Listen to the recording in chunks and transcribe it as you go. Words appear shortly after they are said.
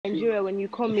Nigeria, when you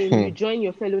come in, you join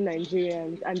your fellow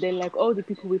Nigerians, and then like all the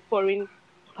people with foreign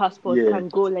passports Yeah. can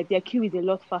go. Like their queue is a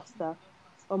lot faster.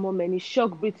 Man, it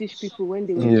shocked British people when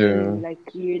they were Yeah. joining,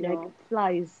 like You like know,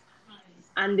 flies.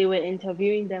 and they were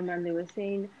interviewing them and they were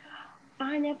saying,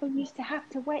 I never used to have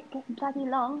to wait this bloody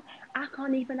long. I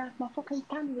can't even have my fucking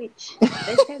sandwich.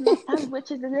 They said my sandwich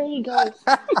is illegal,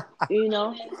 you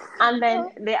know. And then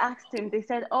they asked him, they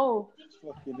said, oh,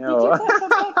 Fucking did you hell. vote for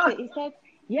Brexit? He said,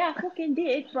 yeah, I fucking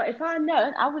did. But if I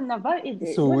known, I wouldn't have voted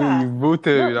it, So would when I? you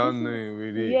voted Look, without this is knowing,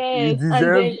 really, you Yes, and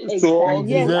deserve. then So, You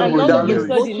yes, deserve and what all you of a Daniel,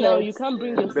 get. sudden now voted. you can't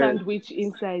bring your but sandwich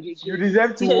inside you again.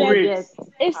 deserve He to said, wait. yes.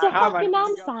 It's I a have an fucking ham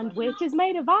illegal sandwich. It's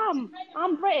made of ham.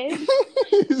 I'm British.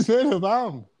 It's made of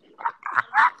ham.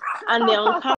 And they're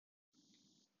on camera.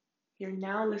 You're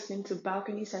now listening to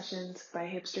Balcony Sessions by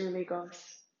Hipster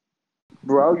Lagos.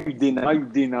 Bro, how you doing now? How you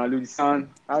doing now, Lucian?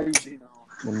 How you doing now?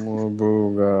 Oh my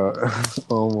god.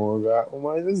 Oh my god. Oh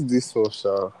my, this sauce,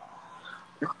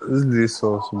 this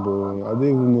sauce, bro. I don't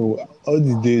even know. All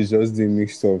the days just they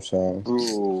mixed up,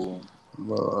 Bro,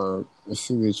 But I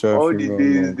see the traffic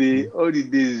all the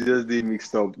days just they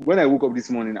mixed up. When I woke up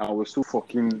this morning, I was so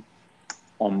fucking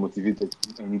unmotivated to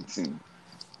do anything.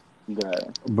 Guy,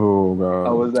 Bro, God.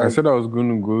 I was I like, said I was going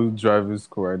to go driving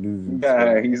school. I didn't.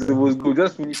 guy, he's supposed to go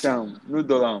just finish him, no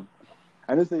dollar.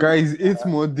 I don't say, Guys, 8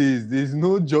 more days. There's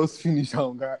no just finish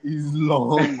out, guy. It's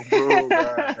long, bro,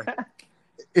 guy.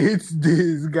 8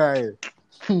 days, guy.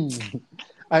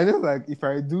 I know, like, if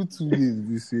I do 2 days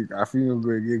this week, I feel no go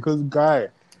again. Because, guy,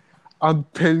 I'm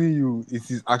telling you, it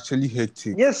is actually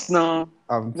hectic. yes, no.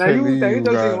 I'm Now telling you you,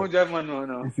 don't say you guy. won't drive manual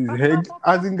now. It is hectic.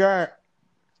 As in, guy,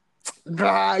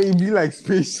 it be like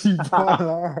spaceship.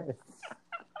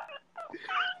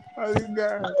 As in,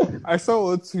 guy, I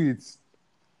saw a tweet.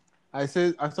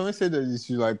 Someone said that you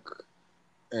should like,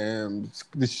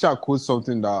 they should quote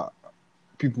something that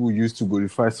people use to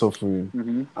glorify suffering,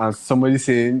 and somebody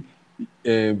saying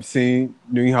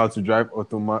knowing how to drive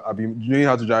knowing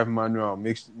how to drive manual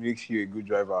makes you a good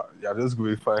driver. Yeah, just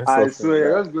glorifying I suffering.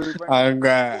 swear, Guy. just glorify. And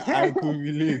guy, I could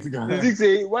relate, guy. Did you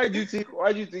say why do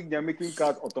you think they're making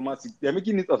cars automatic? They're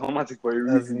making it automatic for a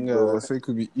reason, bro. So it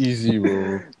could be easy,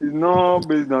 bro. It's not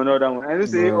based on another one. I don't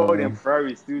say all No. them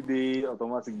Ferrari still they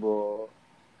automatic, but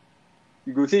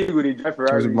you go say you go to drive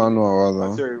Ferrari. Just manual,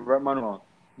 rather. Sorry, right manual.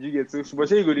 You get so, but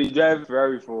say you go to drive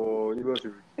Ferrari for Lagos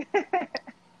Road.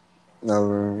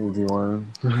 No, the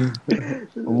one.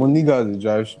 Niggas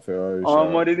drive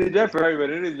Ferrari. They drive Ferrari, but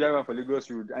they don't drive one for Lagos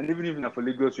Road. And even if not for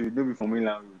Lagos Road, they'll be for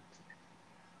mainland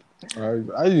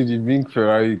road. I did you bring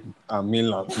Ferrari and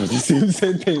mainland to the same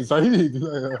sentence? Why did you do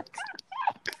like that?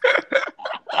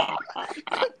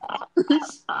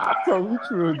 From which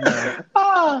road now?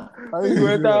 You go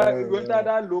enter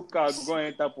that local, go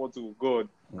enter Porto.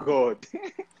 God.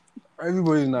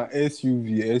 Everybody in a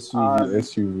SUV,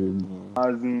 bro.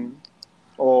 As in,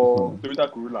 or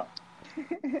Toyota Corolla.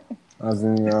 As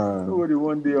in, Nobody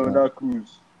one day on that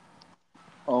cruise.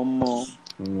 Well,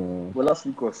 last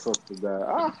week was soft,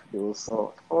 guy. It was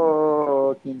soft.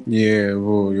 Oh, yeah,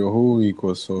 bro. Your whole week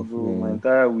was soft. Bro, my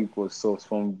entire week was soft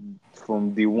from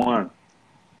day one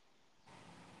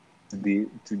to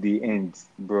the end,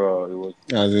 bro. It was.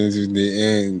 As in to the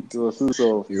end. It was so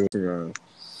soft.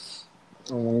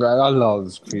 Oh my god, that loud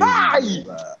is crazy.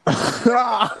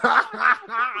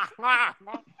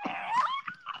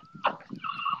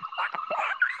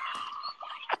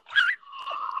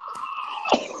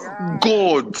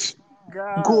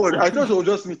 God, I thought it was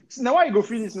just me. Now why you go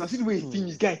finish? Now see the way he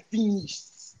finished, guy finished.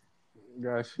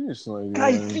 Guy, finish like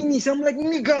Guy finished. I'm like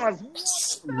niggas.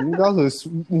 Niggas were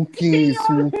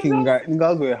smoking, guy.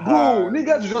 Niggas were high. Bro,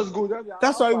 niggas just go.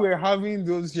 That's why we're having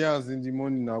those yams in the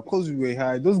morning now, because we were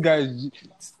high. Those guys,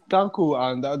 Stanko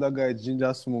and the other guy,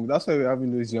 Ginger Smoke. That's why we're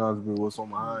having those yams, bro. It was some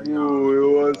high. Bro, it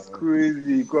was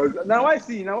crazy. Cause now why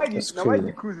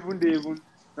the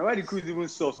crews even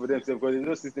soft for themselves, because they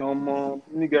just system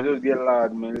niggas just get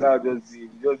loud, man. Loud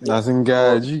just As in,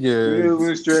 guys, you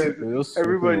get stress.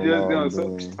 Everybody just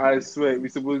down. I swear, we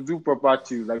supposed to do proper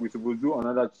chills, like we supposed to do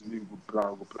another Tuesday. We go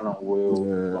plan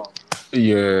well.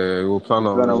 Yeah, we'll plan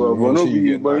on well. But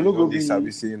you no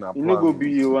go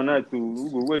be overnight to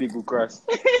go where they go crash.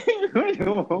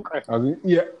 I mean,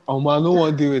 yeah, I don't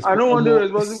want to do I don't want to be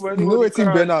responsible. You know what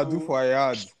Tim Bernard do for a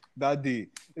yard that day?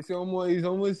 They say it's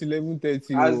almost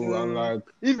 11:30, and like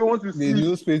if you want to there's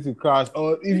no space to crash,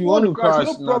 or if you want to crash,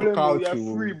 no problem, couch,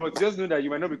 you're free, but just know that you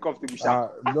might not be comfortable.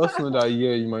 Just know that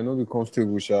you might not be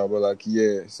comfortable, but like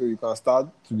so you can start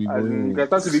to be going. You can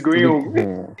start to be going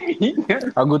home.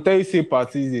 I go tell you, say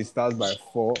parties they start by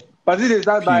 4. Party they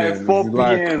start by PM. 4 If you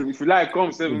like, p.m. If you like, come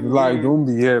if 7. you like, don't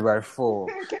be here by 4.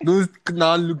 Don't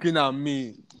now looking at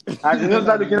me. As you know,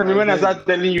 start looking at me when I start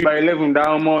telling you by 11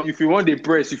 down more. If you want the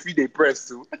press, you feel the press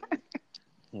too.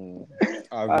 I mean,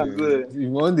 if you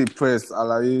want the press,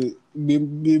 I'll be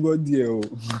body.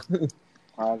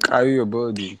 Carry your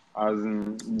body. As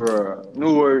in, bro,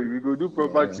 no worry, we go do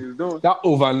proper things. Don't. That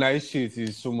overnight shit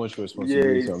is so much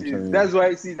responsibility. Yeah, I'm telling you. that's why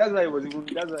it was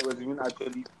even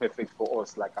actually perfect for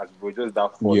us. Like as we were just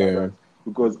that far, like that.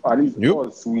 Because at least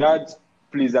us, we had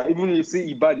plays that even if you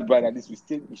say bad, at least we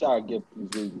shall get plays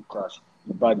where we crash.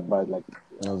 Bad, like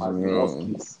as most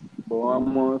place. But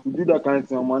if you do that kind of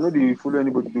thing, I know they follow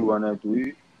anybody to one night.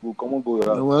 We'll come on go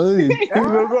out.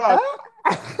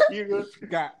 You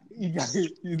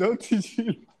don't teach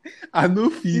me. I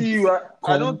know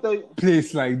I don't tell you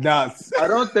place like that. I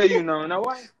don't tell you now. Now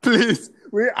why? Place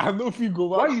where I know if you go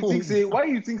back. Why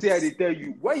you think say I they tell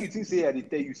you? Why you think say I they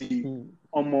tell you? Say,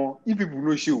 if people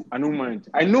no show, I don't mind.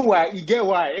 I know why. You get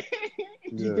why.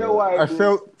 You get why. I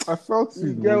felt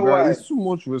it. Get why. It's too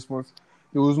much response.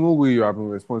 There was no way you have been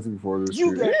responsible for this.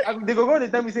 They go the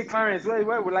time we say Clarence.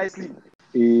 Where will I sleep?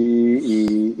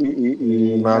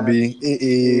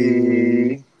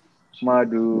 Mabi.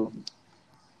 Madu.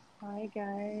 Hi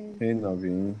guys. Hey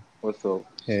Nabi. What's up?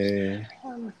 Hey.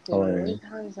 I'm good.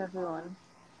 How is everyone?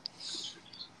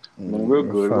 We're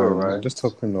good. We're alright. Just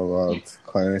talking about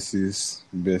Clarence's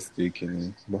birthday,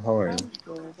 Kenny. But how are you?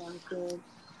 I'm good.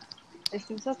 It's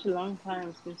been such a long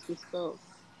time since we spoke.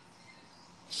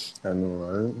 I know,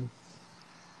 right?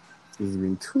 It's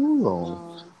been too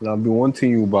long. And I've been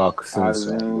wanting you back since.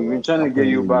 We've been trying to get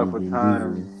you back for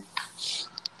time.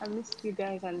 I missed you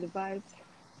guys and the vibes.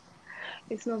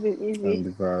 It's not been easy. And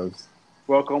the vibes.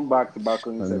 Welcome back to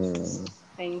Balcony Sessions.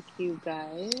 Thank you,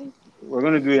 guys. We're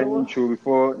going to do an intro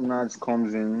before Nats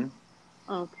comes in.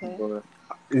 Okay.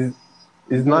 Is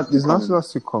Nats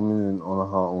still coming in on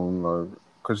her own? Like,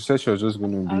 because she said she was just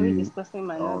going to be... Are we discussing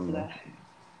my notes there?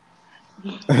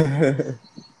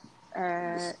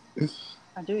 I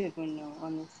don't even know,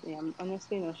 honestly. I'm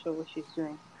honestly not sure what she's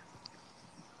doing.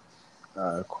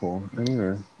 Cool.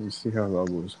 Anyway, we'll see how that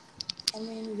goes. I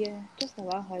mean, yeah, just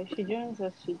allow her. If she joins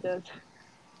us, she does.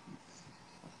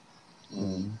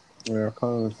 Yeah, I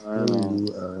can't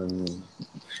do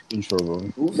intro.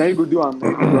 Now you go do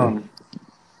them.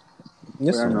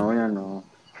 Yes, sir. No.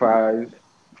 5,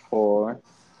 4,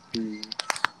 3,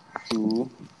 2,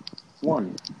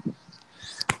 1.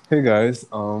 Hey guys,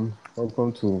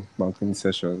 welcome to Balcony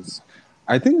Sessions.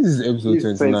 I think this is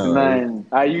episode 29. Right?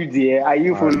 Are you there? Are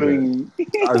you following me?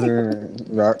 As in,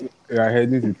 we are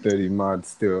heading to 30, mad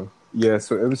still. Yeah,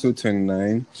 so episode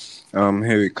 29.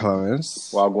 Here with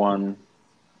Clarence. Wagwan.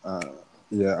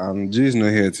 Jay's not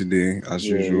here today, as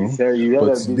usual.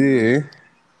 But today,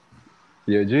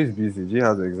 Jay is busy. Jay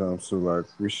has exams, so like,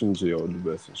 wishing Jay all the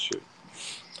best and shit.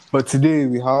 But today,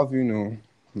 we have,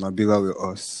 Nabila with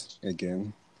us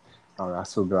again. And we are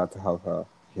so glad to have her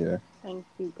here. Thank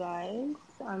you, guys.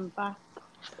 I'm back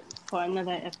for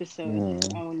another episode.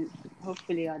 And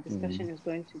hopefully our discussion is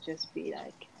going to just be,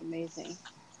 like, amazing.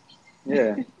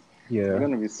 Yeah. It's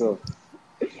going to be soft.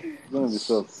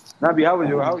 Nabi, how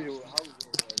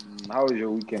was your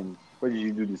weekend? What did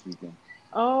you do this weekend?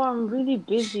 Oh, I'm really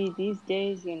busy these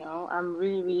days, I'm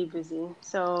really, really busy.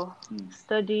 So,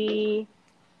 study,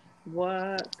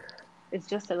 work, it's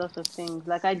just a lot of things.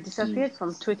 Like, I disappeared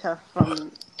from Twitter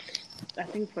I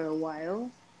think for a while.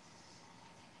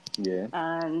 Yeah.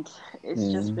 And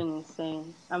it's just been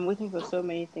insane. I'm waiting for so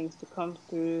many things to come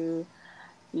through,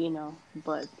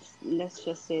 but let's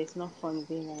just say it's not fun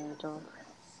being an adult.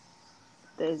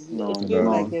 It feels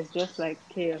like there's just like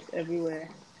chaos everywhere.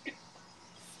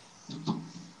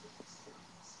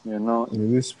 It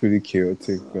is pretty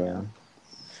chaotic. Do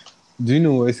you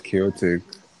know what's chaotic?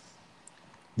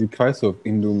 The price of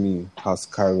Indomie has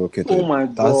skyrocketed. Oh my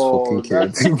God. That's fucking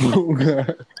chaotic, bro.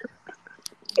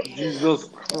 Jesus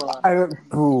Christ.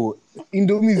 Bro,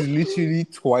 Indomie is literally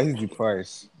twice the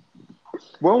price.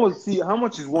 How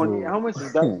much is one? Bro. How much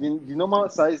is that? The normal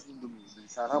size Indomie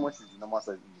is how much is the normal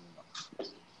size Indomie now?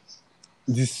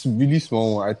 This really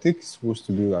small one, I think it's supposed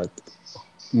to be like,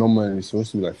 normally it's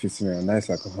supposed to be like 15 and now it's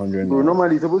like 100. Bro,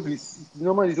 normally it's supposed to be,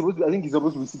 I think it's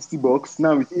supposed to be $60.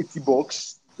 Now it's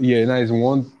 $80. Yeah, now it's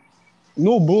one.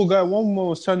 No, bro, guy, one man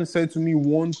was trying to say to me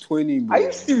 120, bro. Are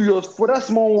you serious? For that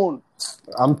small one?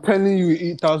 I'm telling you,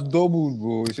 it has doubled,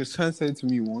 bro. It's just trying to say to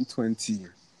me 120.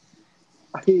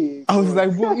 Hey, I was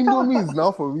like, bro, Indomie is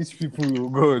now for rich people, oh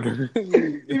God.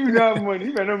 If you don't have money,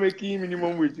 if you're not making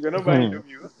minimum wage, you cannot buy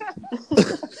Indomie.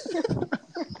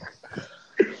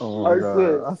 Oh Oh my I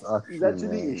swear, god, that's it's actually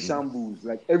actually a shambles.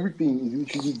 Like everything is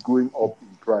literally going up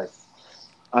in price,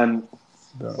 and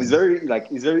it's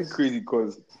very crazy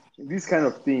because this kind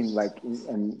of thing, like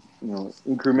and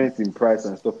increments in price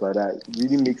and stuff like that,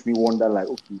 really makes me wonder. Like,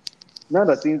 okay, now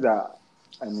that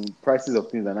prices of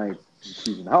things are now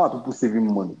increasing. How are people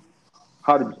saving money?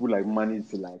 How do people like manage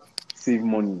to like save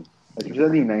money,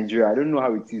 especially in Nigeria? I don't know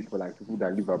how it is for like people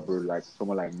that live abroad, like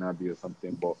someone like Nabi or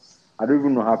something, but I don't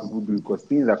even know how people do it because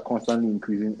things are constantly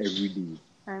increasing every day.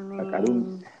 I Like I don't.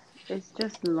 mean, it's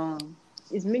just long.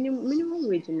 It's minimum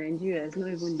wage in Nigeria is not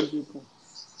even livable.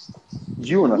 Do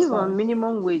you You live on understand?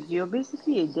 minimum wage. You're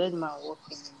basically a dead man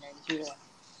working in Nigeria.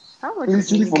 How much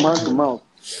is Literally from minimum mouth to wage? mouth.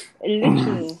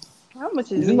 Literally. How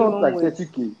much is Is it not minimum like wage?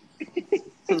 30K?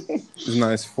 it's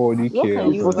nice What 40K can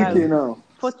or you It's buy? 40K something. now.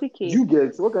 Do 40K. you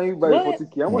get what can you buy with Well,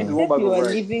 40K? How much is Yeah. one except bag you of are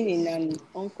rice? living in an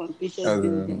uncompleted As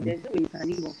building, in, there's no way you can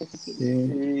live on 40K now. yeah.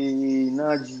 Hey,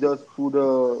 now just put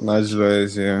up. Najla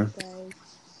is, yeah. Guys,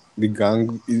 The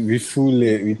gang, we full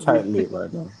late, we tight late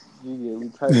right now. Yeah, we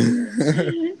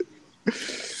tired.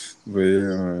 But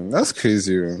yeah, man, that's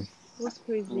crazy, man. what's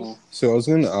crazy? No. So I was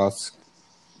going to ask,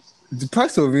 the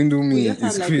price of We Indomie just had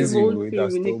is like a crazy, whole but thing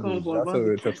that's when it doubled. comes That's what about the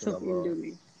we're price talking of about.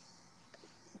 Indomie.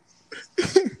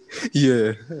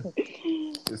 Yeah,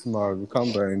 it's mad. We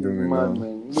can't buy It's Indomie mad, now.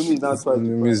 man. Indomie is not twice the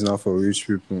Indomie is price. not for rich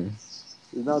people.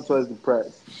 It's not twice the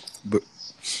price. But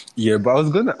yeah, but I was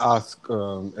gonna ask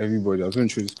everybody. I was gonna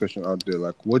throw this question out there.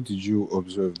 Like, what did you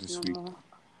observe this No week? more.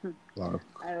 Like,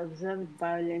 I observed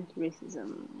violent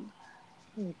racism.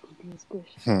 Oh, goodness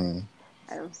gosh.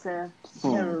 I observed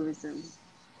terrorism.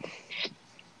 I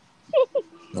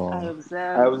oh, I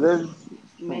observed observed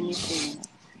many things.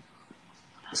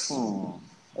 hmm,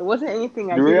 It wasn't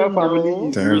anything I the royal didn't family know.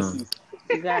 is damn.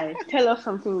 racist. Guy, tell us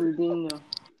something we didn't know.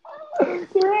 The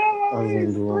royal As family in,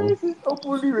 is bro. racist,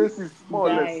 openly racist, more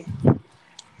or less. Guy,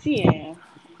 see,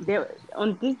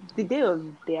 on the day of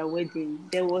their wedding,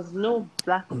 there was no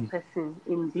black person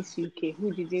in this UK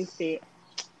who didn't say,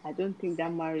 I don't think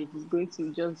that marriage is going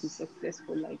to just be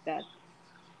successful like that.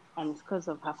 And it's because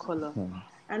of her color.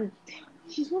 And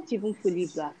she's not even fully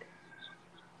black.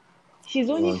 She's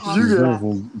only Like, half she's You not get black.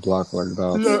 even black like she's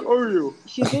that. like Oreo.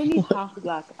 She's only half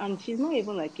black, and she's not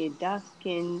even like a dark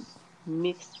skinned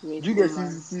mixed race You get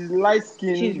woman. she's light She's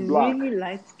skinned black. really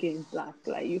light skinned black.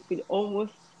 Like you could She's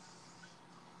almost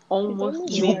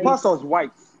almost She will maybe pass white. as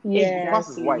white. She will Yeah. pass as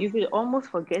exactly. white. You could almost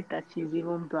forget that she's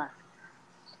even black.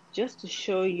 Just to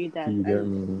show you that, You get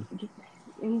and me?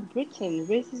 in Britain,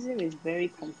 racism is very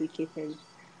complicated.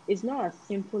 It's not as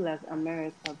simple as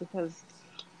America because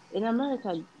in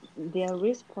America, their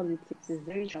race politics is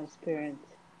very transparent.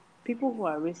 People who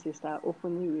are racist are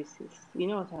openly racist. You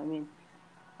know what I mean?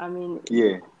 I mean,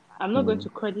 Yeah, I'm not going to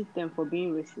credit them for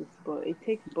being racist, but it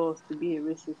takes balls to be a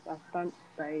racist and stand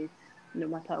by it no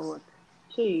matter what.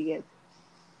 Sure, you get.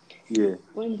 yeah,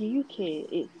 But in the UK,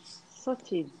 it's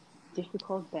such a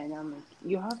difficult dynamic.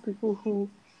 You have people who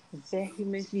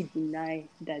vehemently deny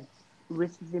that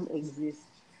racism exists.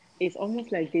 It's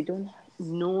almost like they don't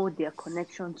know their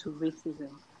connection to racism.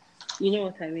 You know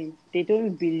what I mean? They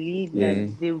don't believe that Yeah.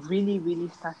 they really, really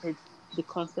started the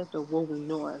concept of what we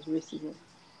know as racism,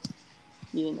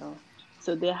 you know.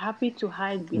 So they're happy to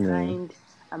hide Yeah. behind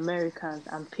Americans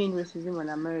and pin racism on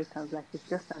Americans like it's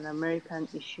just an American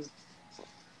issue,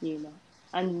 you know.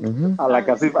 And and like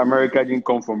as if America didn't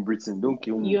come from Britain. Don't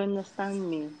kill me. you understand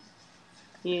me,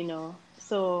 you know.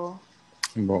 So,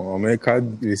 But America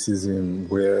racism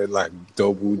where like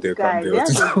double decker guy, belt. theirs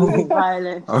is really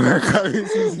violent stuff. America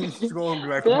racism is strong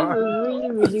like Theirs man. is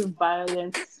really, really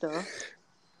violent stuff,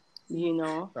 you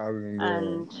know. I remember.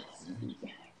 And,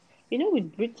 you know,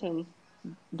 with Britain,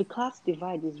 the class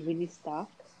divide is really stark.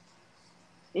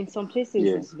 In some places,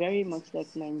 Yeah, it's very much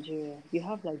like Nigeria. You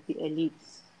have like the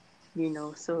elites, you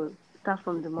know, so start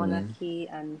from the monarchy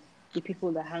and the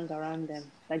people that hang around them,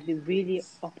 like the really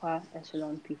upper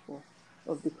echelon people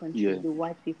of the country, yeah, the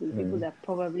white people, the people that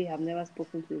probably have never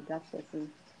spoken to a black person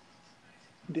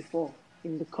before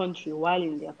in the country while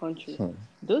in their country.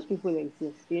 Those people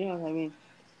exist, you know what I mean?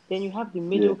 Then you have the yeah.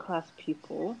 middle class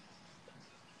people,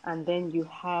 and then you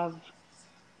have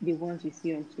the ones you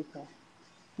see on Twitter.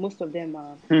 Most of them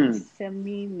are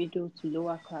semi middle to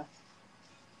lower class,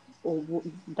 or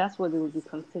that's what they would be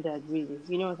considered, really.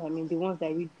 You know what I mean? The ones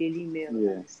that read Daily Mail Yeah.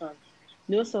 and the Sun.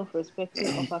 No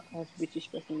self-respecting upper class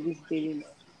British person reads Daily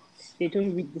Mail. They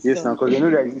don't read the Yes, now Sun. because they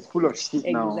know that it's full of shit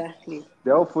now. Exactly.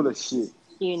 They're all full of shit.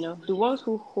 You know, the ones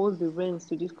who hold the reins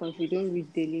to this country don't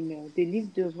read Daily Mail. They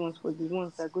leave those ones for the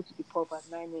ones that go to the pub at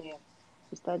 9 a.m.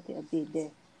 to start their day there.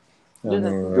 Those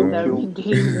are people that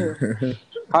really know.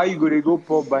 How you gonna go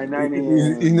pub by 9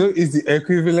 a.m.? It's the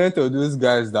equivalent of those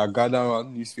guys that gather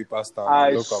around newspaper stand I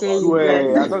and talk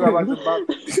swear. I talk about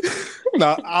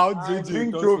now how and JJ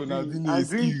drink thought trophy. when I And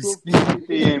drink excuse. trophy at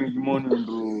 8 a.m. in the morning,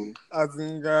 bro. I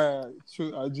think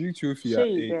I drink trophy Sure at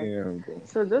you 8 get. a.m. bro.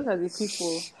 So those are the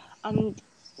people. And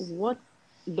what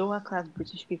lower class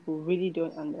British people really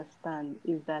don't understand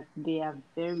is that they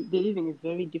live in a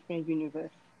very different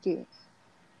universe to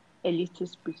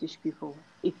elitist British people.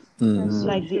 That's so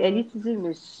Like the true. elitism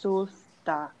is so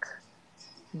stark.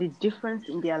 The difference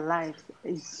in their lives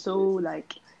is so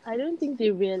like I don't think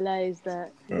they realize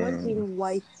that one thing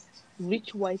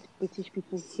rich white British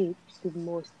people hate the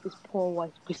most is poor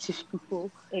white British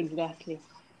people. exactly.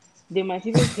 They might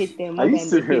even hate them Are more you than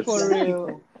they hate serious? For black real.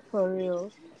 people. For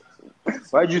real.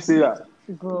 Why'd you say that?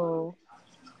 Bro.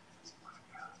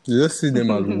 You just see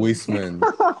them as waste men.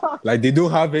 Like they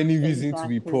don't have any reason to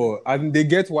be Exactly. poor. And they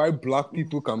get why black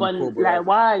people can be But poor, but like, like,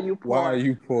 why are you poor? why are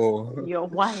you poor? You're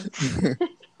white.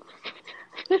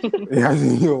 Yeah,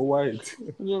 you're white.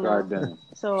 You know. God damn.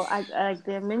 So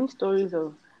there are many stories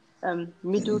of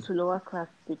middle to lower class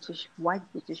white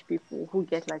British people who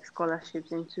get like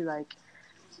scholarships into like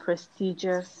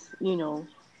prestigious,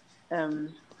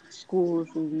 schools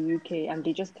in the UK, and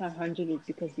they just can't handle it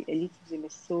because the elitism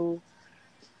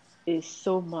is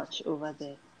so much over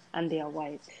there, and they are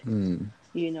white.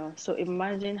 So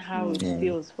imagine how it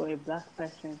feels for a black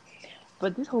person.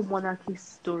 But this whole monarchy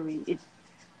story,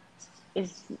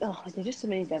 there's just so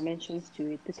many dimensions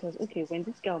to it because okay, when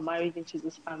this girl married into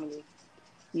this family,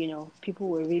 people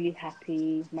were really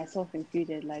happy, myself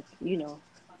included, like,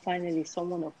 finally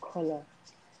someone of color.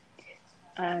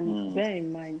 And bear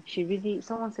in mind,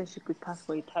 someone said she could pass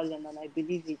for Italian, and I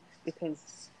believe it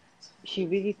because she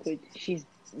really could. She's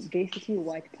basically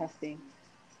white passing.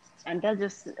 And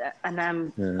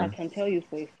I can tell you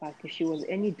for a fact, if she was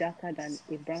any darker than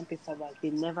a brown paper bag,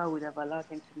 they never would have allowed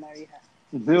him to marry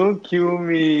her. Don't kill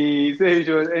me. Say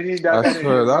she was any darker I than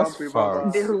swear, a brown that's paper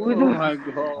They facts. bag. would Oh my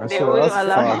god. I they swear, wouldn't that's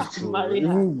allow him facts, to bro. marry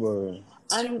her. Even, bro,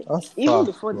 And that's even facts,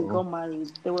 before they bro. got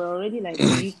married, there were already like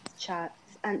leaked chats.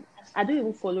 And I don't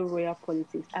even follow royal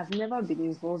politics. I've never been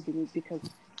involved in it because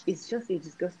it's just a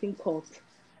disgusting cult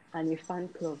and a fan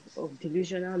club of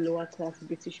delusional lower class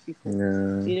British people.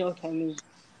 Yeah. You know what I mean?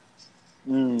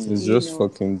 It's You just know,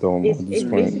 fucking dumb it's at this it's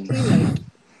point. basically like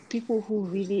people who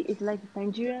really it's like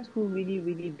Nigerians who really,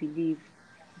 really believe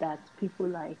that people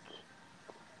like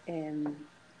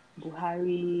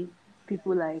Buhari,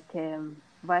 people like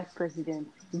Vice President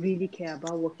really care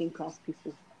about working class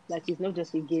people. Like it's not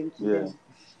just a game to Yeah. them.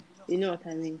 You know what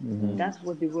I mean? That's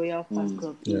what the royal fan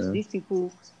club is. Yeah. These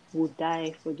people will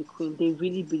die for the queen. They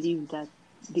really believe that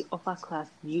the upper class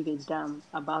give a damn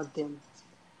about them.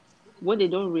 What they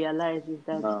don't realize is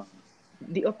that Nah.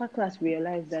 the upper class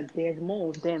realize that there's more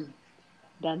of them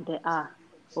than there are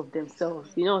of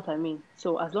themselves. You know what I mean?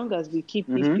 So as long as we keep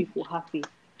these people happy,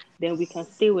 then we can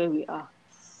stay where we are.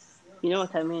 You know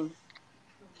what I mean?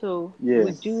 So Yeah.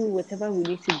 we do whatever we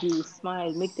need to do,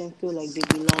 smile, make them feel like they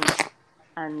belong,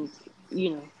 and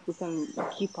we can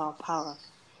keep our power.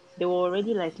 They were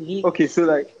already like leaked. Okay, so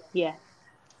like Yeah.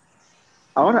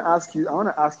 I wanna ask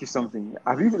you something.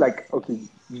 Have you did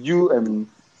you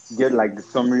get like the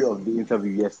summary of the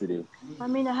interview yesterday? I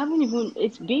mean, I haven't even.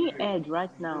 It's being aired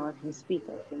right now as we speak,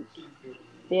 I think.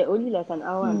 They're only like an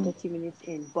hour and 30 minutes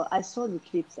in, but I saw the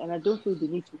clips and I don't feel the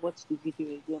need to watch the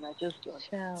video again. I just got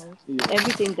Child.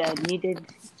 everything that I needed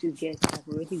to get, I've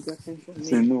already gotten from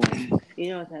So it. no. You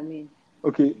know what I mean?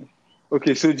 Okay.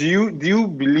 Okay, so do you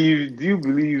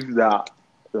believe that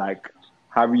like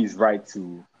Harry is right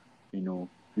to,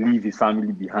 leave his family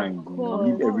Of behind,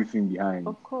 leave course. everything behind?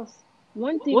 Of course.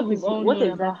 One thing What we've is he, all what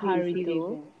known about exactly is Harry he though.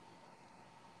 leaving?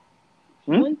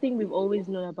 One thing we've always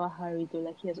known about Harry though,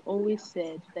 like he has always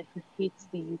said that he hates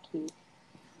the UK.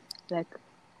 Like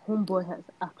homeboy has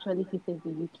actually hated the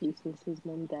UK since his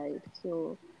mom died.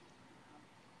 So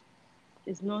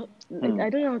it's not like I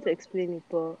don't know how to explain it,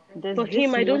 but There's for this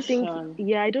him, I don't think. notion.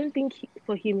 Yeah, I don't think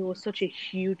for him it was such a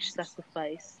huge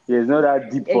sacrifice. Yeah, it's not that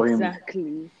deep for him.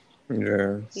 Exactly.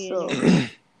 Yeah. You So know.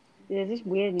 there's this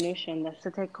weird notion that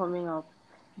started coming up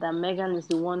that Meghan is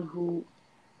the one who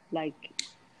like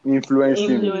Influenced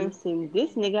him. influenced him.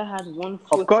 This nigga had one Of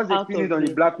foot course, they out pin it of on the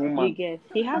the black you woman. get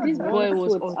he had This one boy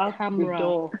was foot on out the camera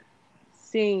door.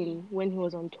 saying when he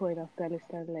was on tour in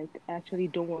Afghanistan, like, I actually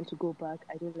don't want to go back.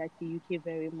 I don't like the UK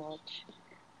very much,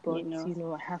 but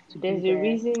I have to There's be a there.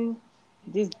 reason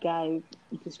this guy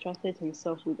distracted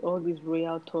himself with all these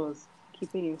royal tours,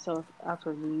 keeping himself out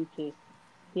of the UK.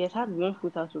 He has had one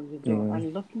foot out of the door,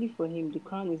 and luckily for him, the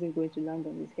crown isn't going to land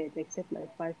on his head, except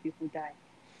like 5 people die.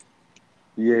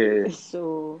 Yeah.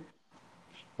 So,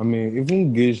 I mean,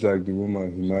 even Gage, like the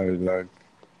woman he married, like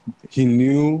he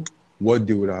knew what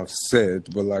they would have said,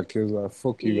 but like he was like,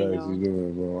 "Fuck you guys, you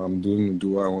know, bro. I'm doing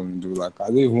what I want to do. Like I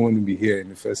don't even want to be here in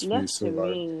the first place. So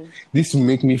like, this will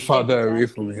make me farther away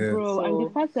from here, bro." So, and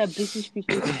the fact that British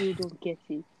people still don't get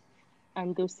it,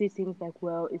 and they'll say things like,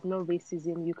 "Well, it's not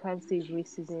racism. You can't say it's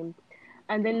racism."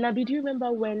 And then, Nabi, do you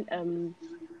remember when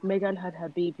Meghan had her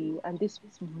baby, and this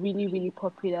really, really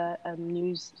popular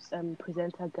news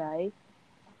presenter guy,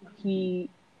 he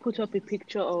put up a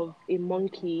picture of a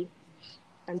monkey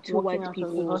and 2 white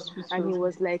people, and he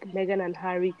was like, Meghan and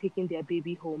Harry taking their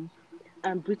baby home,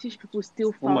 and British people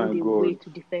still found a way to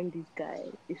defend this guy.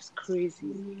 It's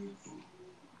crazy.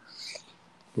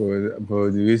 But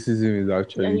the racism is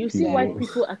actually and you see white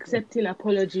people accepting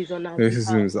apologies on our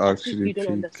racism is actually you don't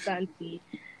understand the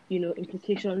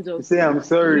implications of. Say I'm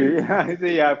sorry.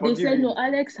 Say yeah. They said no.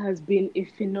 Alex has been a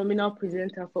phenomenal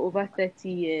presenter for over 30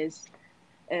 years.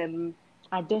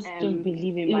 I just don't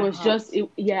believe in my heart.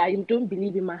 I don't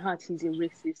believe in my heart he's a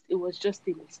racist. It was just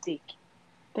a mistake.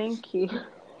 Thank you.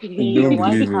 You don't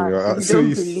believe in your heart.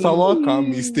 So someone can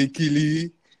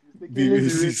mistakenly be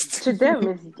racist. To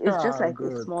them, it's just like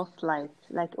a small slight.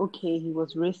 Like, okay, he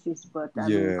was racist, but I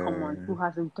mean, come on, who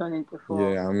hasn't done it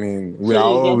before? Yeah, I mean, we are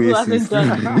all racist. Who hasn't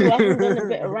done a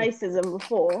bit of racism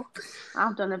before?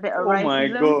 I've done a bit of racism. Oh my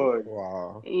God.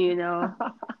 Wow. You know,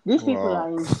 these people are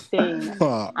insane.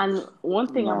 And one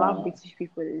thing about British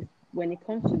people is when it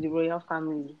comes to the royal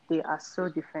family, they are so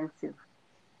defensive.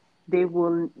 They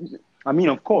will... I mean,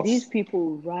 of course. These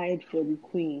people ride for the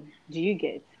queen. Do you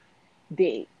get?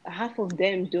 Half of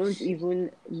them don't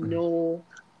even know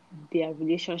their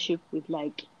relationship with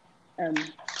like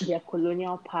their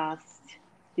colonial past,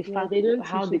 the fact they don't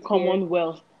how the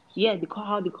Commonwealth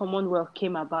how the Commonwealth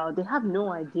came about. They have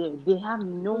no idea. They have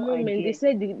no idea. They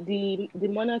said the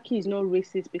monarchy is not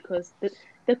racist because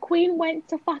the queen went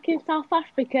to fucking South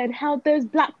Africa and held those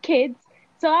black kids,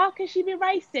 so how can she be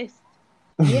racist?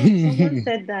 Yeah, someone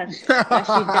said that she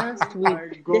danced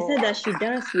with. They said that she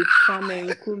danced with Kwame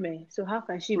Nkrumah. So how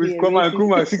can she be a Kwame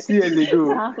Nkrumah 60 years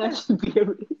ago? How can she be a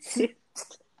racist?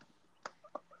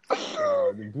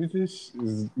 The British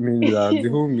media, the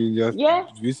whole media,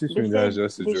 British media is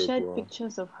just a joke. They shared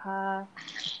pictures of her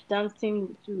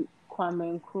dancing to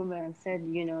Kwame Nkrumah and said,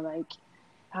 like,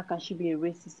 how can she be a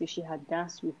racist if she had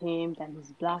danced with him, that he's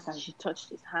black and she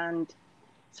touched his hand?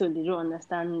 So they don't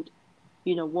understand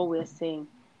what we're saying.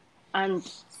 And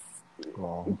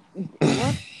what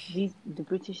the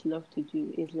British love to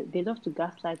do is they love to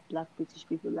gaslight black British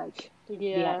people like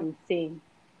they are insane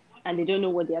and they don't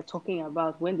know what they are talking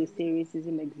about when they say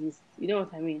racism exists. You know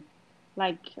what I mean?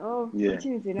 Like,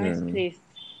 Britain is a nice place.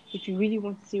 If you really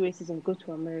want to see racism, go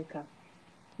to America,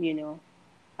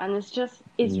 And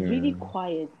it's really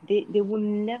quiet. They will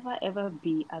never ever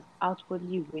be as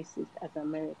outwardly racist as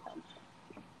Americans.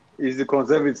 It's the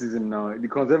conservatism now. The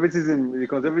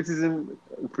conservatism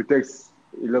protects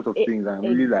a lot of things and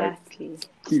really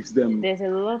keeps them. There's a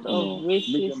lot of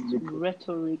racist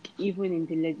rhetoric even in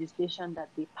the legislation that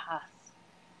they pass.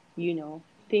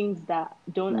 Things that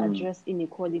don't address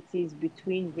inequalities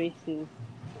between races.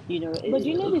 But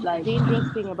the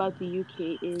dangerous thing about the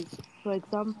UK is, for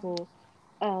example,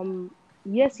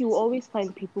 yes, you will always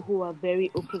find people who are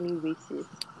very openly racist.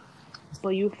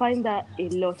 But you find that a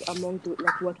lot among the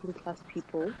working class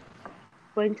people.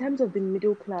 But in terms of the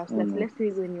middle class, let's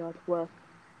say when you're at work,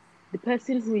 the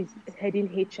person who is heading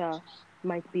HR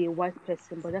might be a white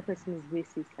person, but that person is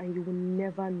racist, and you will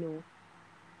never know.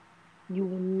 You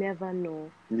will never know.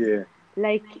 Yeah.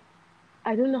 Like,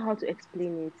 I don't know how to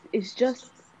explain it.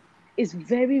 It's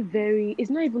very, very, it's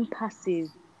not even passive,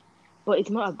 but it's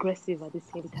not aggressive at the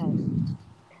same time.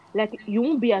 Like, you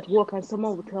won't be at work and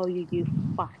someone will tell you, you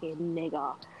fucking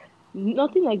nigger.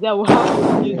 Nothing like that will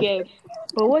happen, you get.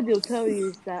 But what they'll tell you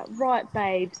is that, right,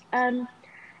 babes,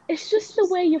 it's just the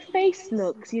way your face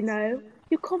looks, You're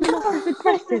coming off as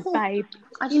aggressive, babe.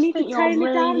 You need to tone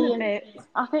it down a bit.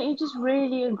 I think you're just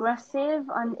really aggressive,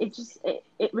 and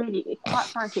it really, quite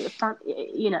frankly,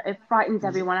 it frightens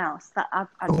everyone else. That I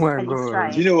my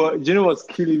God. Do you know what's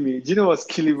killing me? What's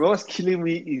killing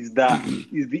me is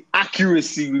the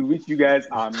accuracy with which you guys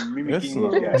are mimicking.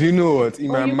 Do you know what?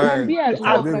 In my mind, I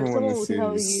don't even someone want to will say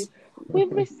tell this. you,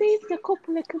 we've received a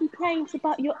couple of complaints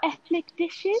about your ethnic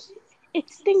dishes.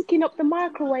 It's stinking up the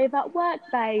microwave at work,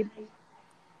 babe.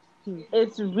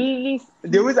 It's really...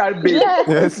 They always are babe.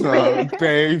 Yes,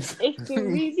 babes. It's a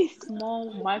really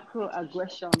small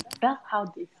microaggression. That's how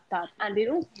they start. And they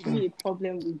don't see a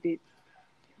problem with it.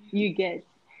 You get.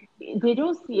 They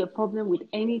don't see a problem with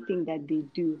anything that they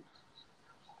do,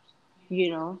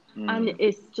 and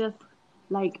it's just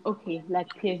like, okay,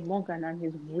 like Piers Morgan and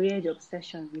his weird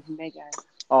obsession with Meghan.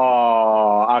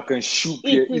 Oh, I can shoot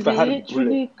Piers It is if I had a bullet.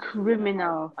 literally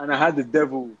criminal. And I had the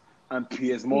devil and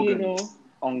Piers Morgan.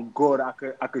 On God,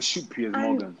 I could shoot Piers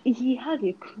Morgan. He had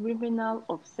a criminal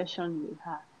obsession with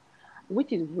her,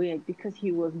 which is weird because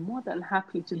he was more than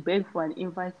happy to beg for an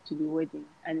invite to the wedding,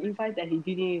 an invite that he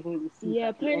didn't even receive. Yeah,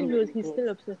 apparently he's still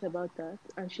obsessed about that,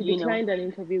 and she declined an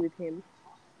interview with him.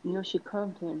 She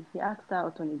curved him. He asked her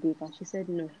out on a date, and she said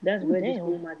no. That's where this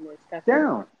whole madness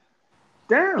started.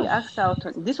 Damn. He asked her out.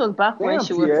 This was back when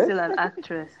she was still an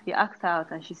actress. He asked her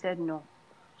out, and she said no.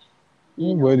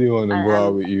 Where do you want to go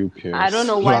out with you, Piers? I don't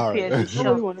know why Piers is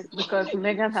shocked because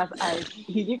Meghan has eyes.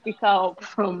 He did pick her up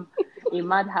from a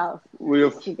madhouse.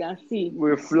 She can see.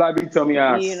 With flabby tummy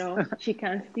ass. She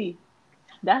can see.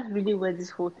 That's really where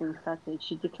this whole thing started.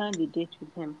 She declined the date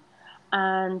with him.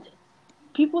 And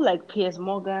people like Piers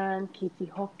Morgan,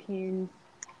 Katie Hopkins,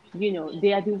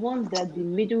 they are the ones that the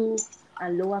middle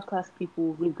and lower class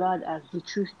people regard as the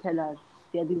truth tellers.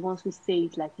 They are the ones who say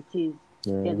it like it is.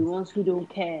 Yeah. They are the ones who don't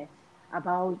care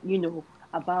about,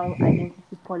 about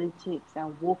identity politics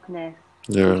and wokeness.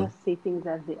 Yeah. They just say things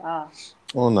as they are.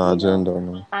 On the agenda,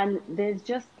 no. And there's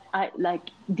just,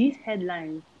 these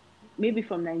headlines, maybe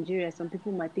from Nigeria, some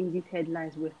people might think these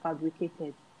headlines were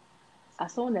fabricated.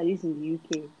 As someone that is in the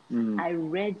UK, I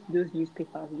read those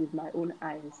newspapers with my own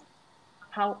eyes.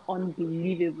 How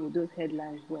unbelievable those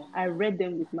headlines were. I read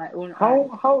them with my own eyes.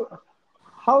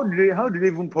 How do they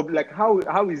even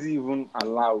how is he even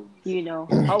allowed?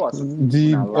 How are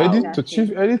the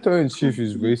chief editor in chief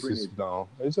is racist now.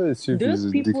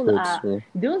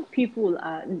 Those people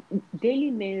are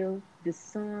Daily Mail, The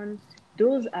Sun.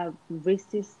 Those are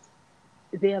racist.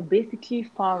 They are basically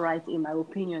far right, in my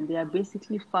opinion. They are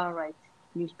basically far right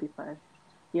newspapers.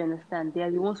 You understand? They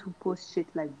are the ones who post shit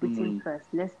like Britain first.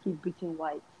 Let's keep Britain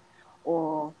white,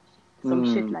 or some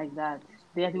shit like that.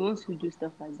 They are the ones who do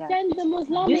stuff like that. Send the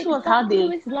Muslims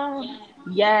to Islam.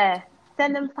 Yeah,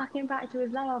 send them fucking back to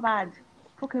Islamabad.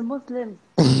 Fucking Muslims.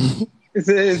 It's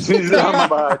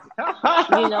Islamabad.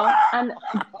 And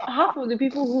half of the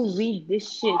people who read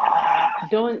this shit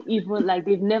don't even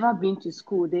they've never been to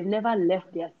school. They've never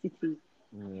left their city.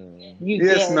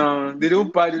 No, they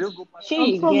don't buy. They don't go.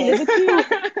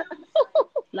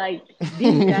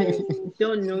 These guys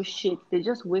don't know shit. They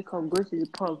just wake up, go to the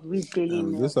pub, read Daily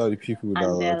Mail. These are the people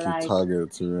that are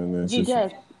target to run.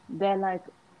 They're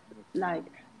like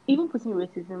even putting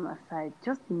racism aside,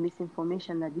 just the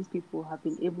misinformation that these people have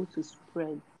been able to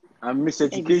spread. And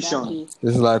miseducation. Exactly.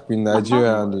 It's like in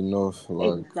Nigeria and the North.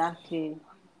 Exactly.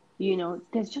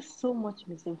 There's just so much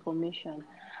misinformation.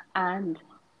 And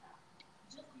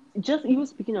just even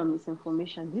speaking of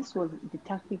misinformation, this was the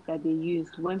tactic that they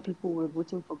used when people were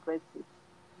voting for Brexit.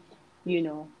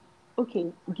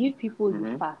 Okay, give people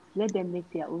the facts, let them make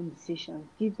their own decisions,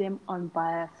 give them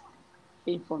unbiased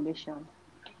information.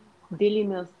 Daily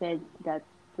Mail said that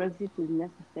Brexit is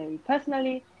necessary.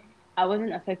 Personally, I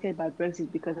wasn't affected by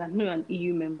Brexit because I'm not an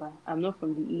EU member. I'm not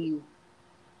from the EU.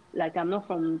 I'm not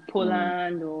from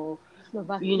Poland or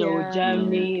Slovakia,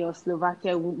 Germany or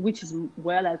Slovakia, which is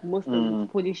where most of the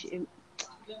Polish,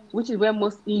 which is where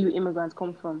most EU immigrants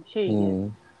come from.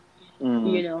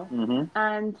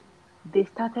 And they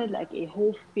started a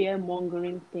whole fear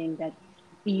mongering thing that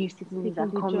EU citizens are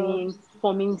coming,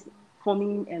 forming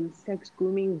sex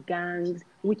grooming gangs,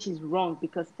 which is wrong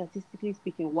because statistically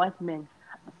speaking, white men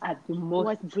are the most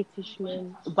white British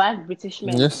men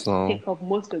take up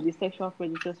most of the sexual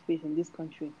predator space in this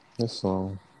country. Yes,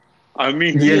 I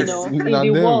mean, yes. In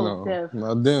the world,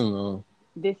 not them, no.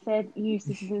 They said EU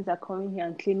citizens are coming here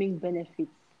and claiming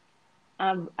benefits.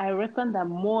 I reckon that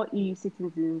more EU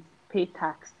citizens pay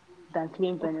tax than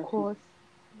claim benefits. Of course.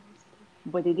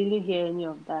 But they didn't hear any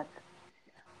of that.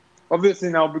 Obviously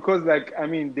now, because they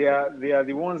are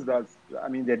the ones that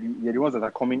they're the ones that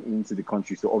are coming into the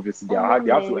country. So obviously they have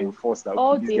to enforce that.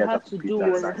 All they have to do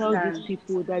was tell these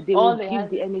people that they will give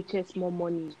the NHS more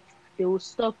money. They will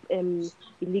stop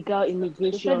illegal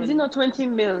immigration. Is it not 20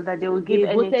 mil that they will give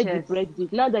NHS? Voted the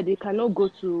Brexit. Now that they cannot go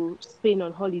to Spain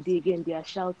on holiday again, they are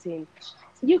shouting,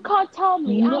 "You can't tell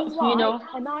me I'm white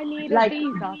and I need a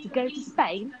visa to go to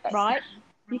Spain, right?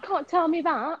 You can't tell me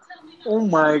that." Oh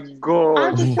my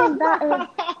God! And that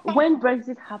when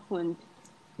Brexit happened,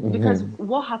 because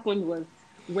what happened was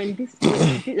when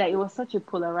it was such a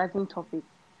polarizing topic.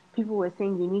 People were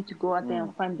saying you need to go out there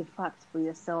and find the facts for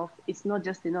yourself. It's not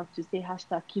just enough to say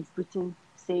 #keep Britain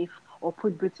safe or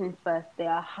put Britain first.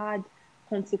 There are hard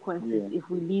consequences if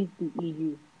we leave the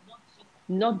EU.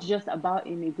 not just about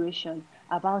immigration,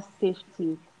 about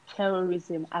safety,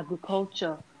 terrorism,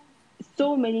 agriculture,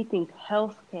 so many things,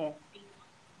 healthcare.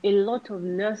 A lot of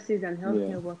nurses and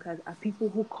healthcare workers are people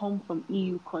who come from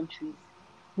EU countries.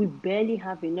 We barely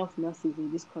have enough nurses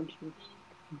in this country.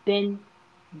 Then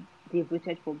they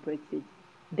voted for Brexit.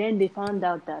 Then they found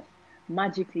out that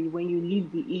magically, when you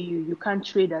leave the EU, you can't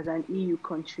trade as an EU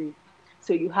country.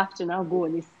 So you have to now go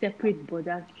on a separate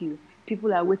border queue.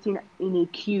 People are waiting in a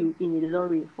queue in a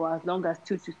lorry for as long as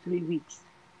 2 to 3 weeks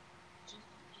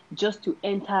just to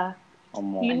enter.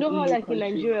 You know how, like, in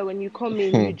Nigeria, when you come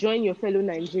in, you join your fellow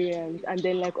Nigerians, and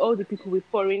then, like, all the people with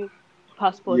foreign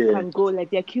passports can go, like,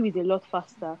 their queue is a lot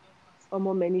faster.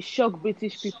 Many shocked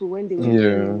British people when they were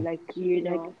joining, like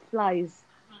flies.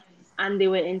 And they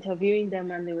were interviewing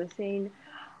them, and they were saying,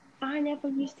 I never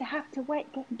used to have to wait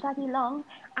bloody long.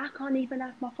 I can't even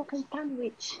have my fucking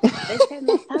sandwich. They said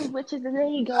my sandwich is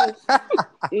illegal.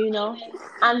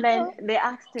 And then they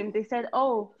asked him, they said,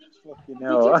 oh, did you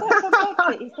vote for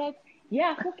Brexit? He said,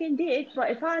 yeah, I fucking did,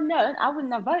 but if I had known, I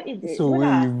wouldn't have voted it. So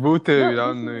when you voted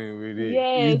without knowing, really,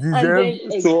 yes, you deserve.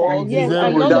 And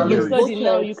all of a sudden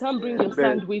now you can't bring your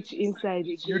sandwich inside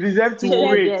again. You deserve to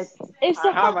wait. It's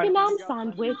a fucking ham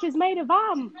sandwich. It's made of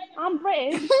ham. I'm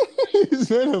British. It's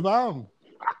made of ham.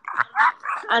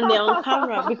 And they're on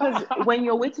camera because when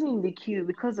you're waiting in the queue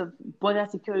because of border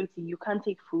security, you can't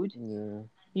take food. Yeah.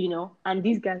 And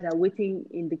these guys are waiting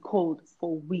in the cold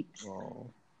for weeks. Oh.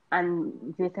 And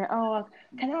they say, oh,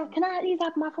 can I at least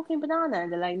have my fucking banana?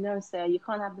 And they're like, no, sir, you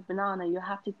can't have the banana. You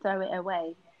have to throw it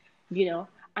away,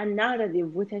 And now that they've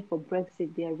voted for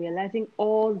Brexit, they're realizing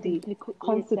all the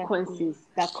consequences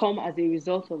that come as a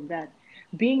result of that.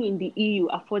 Being in the EU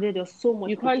afforded us so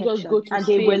much. You can't just go to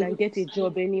Spain and get a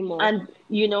job anymore. And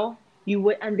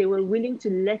they were willing to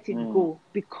let it go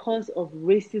because of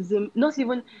racism. Not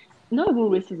even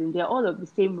racism. They're all of the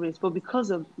same race, but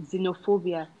because of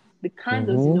xenophobia. The kind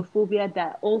of xenophobia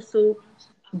that also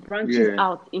branches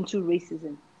out into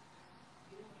racism.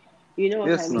 You know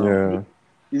what I mean?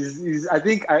 Yeah. I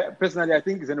think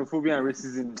xenophobia and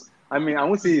racism. I mean, I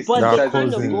won't say it's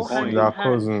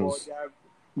cousins.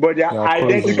 But they're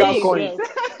identical coins.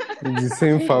 The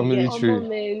same family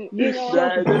tree.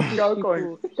 They're identical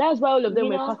coins. That's why all of them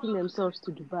were packing themselves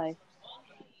to Dubai.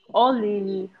 All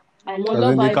the they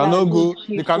cannot go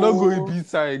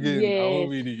Ibiza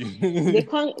again. Yes.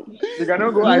 They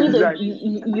cannot go.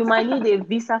 You might need a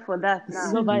visa for that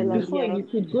now. Love Island,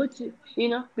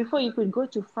 Before you could go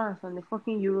to France on the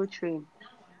fucking Euro train.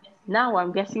 Now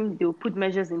I'm guessing they'll put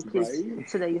measures in place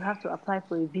so that you have to apply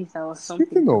for a visa or something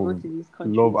to go to this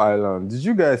country. Love Island, did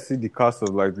you guys see the cast of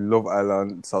like the Love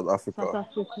Island South Africa?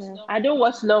 I don't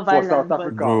watch Love Island,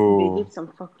 but they did some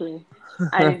fucking.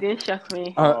 And it didn't shock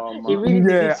me. It really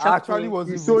didn't shock actually me.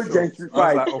 wasn't so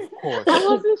gentrified. Like, of course.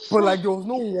 But like there was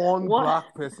no one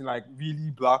black person, like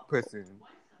really black person.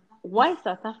 White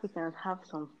South Africans have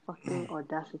some fucking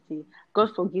audacity.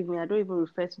 God forgive me, I don't even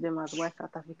refer to them as white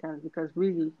South Africans because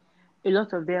really, a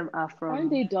lot of them are from. Aren't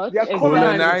they Dutch? They are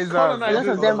colonizers. A lot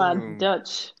of them are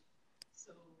Dutch.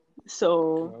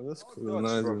 So. That's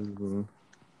colonizers, bro.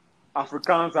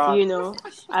 Africans are.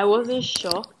 I wasn't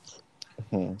shocked.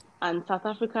 And South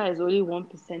Africa is only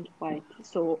 1% white.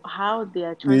 So how they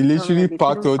are trying they literally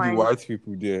packed all the white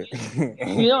people there.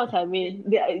 You know what I mean?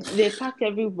 They packed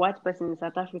every white person in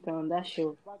South Africa on that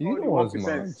show. You know what's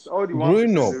mad?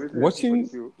 Growing up, watching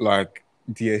like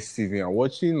DSTV and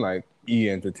watching like E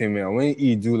Entertainment, and when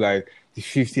E do like the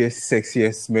 50th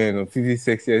sexiest men or 50th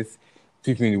sexiest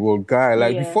people in the world, guy,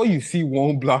 like before you see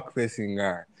one black person,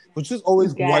 guy, but just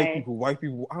always white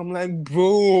people. I'm like,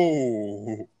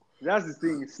 bro. That's the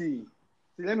thing. See,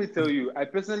 let me tell you. I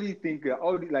personally think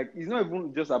all the it's not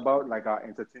even just about like our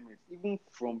entertainment. Even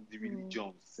from the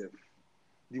religion itself,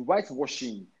 the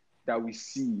whitewashing that we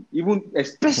see, even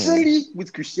especially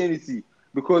with Christianity,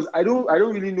 because I don't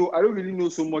really know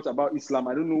so much about Islam.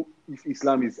 I don't know if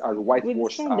Islam is as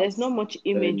whitewashed. There's not much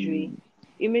imagery.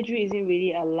 Imagery isn't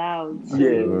really allowed. So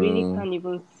you really can't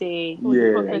even say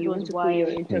that you want to put your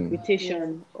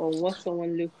interpretation on what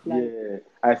someone looks like. Yeah,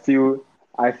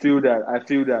 I feel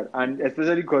that, and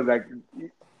especially because like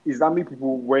Islamic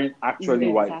people weren't actually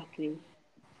white. Exactly.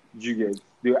 You get?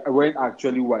 They weren't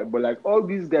actually white, but like all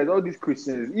these guys, all these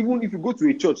Christians, even if you go to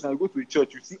a church now, you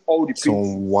see all the paintings.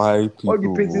 Some white people. All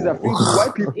the paintings are filled with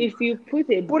white people. If you put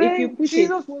a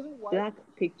black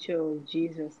picture of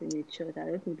Jesus in a church, I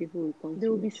don't think people will come. They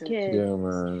will be scared. Yeah,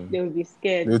 man. They will be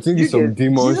scared. They think it's some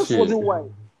demon Jesus shit. wasn't white.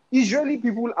 Israeli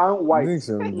people aren't white.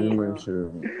 Israeli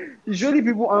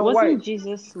people aren't white.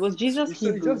 Was Jesus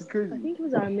Hebrew? It's just crazy. I think it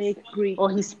was Aramaic Greek. Or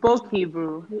he spoke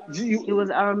Hebrew. He was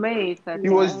Aramaic. He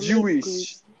was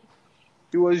Jewish.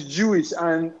 He was Jewish,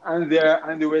 and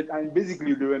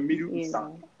basically they were Middle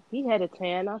Eastern. He had a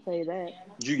tan, I'll say that.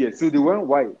 You get so they weren't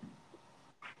white.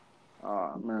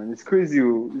 Man, it's crazy.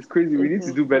 It's crazy. We need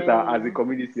to do better as a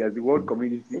community, as the world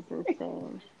community. It's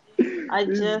insane. I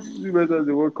just do better as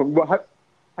the world community. But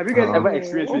have you guys ever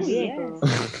experienced this?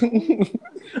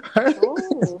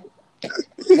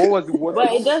 What was the worst?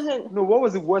 But it doesn't. No, what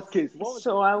was the worst case?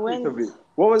 So I went. Of it?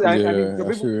 What was? So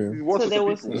there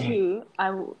was two.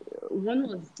 One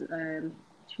was 2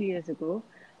 years ago.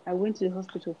 I went to the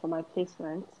hospital for my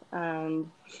placement, for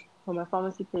my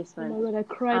pharmacy placement. Oh my God, I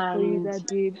cried for you that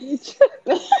day, bitch.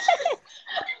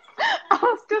 I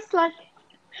was just like,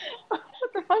 what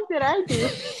the fuck did I do?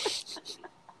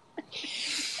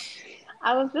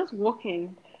 I was just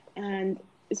walking, and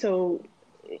so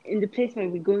in the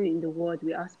placement, we go in the ward,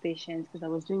 we ask patients, because I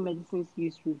was doing medicines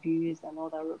use reviews and all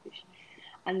that rubbish.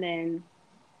 And then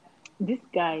this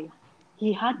guy,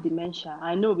 he had dementia.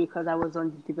 I know because I was on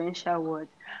the dementia ward.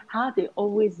 How they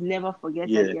always never forget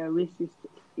that they are racist.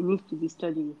 It needs to be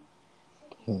studied.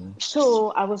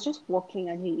 So I was just walking,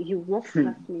 and he walked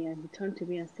past me, and he turned to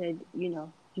me and said, you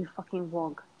fucking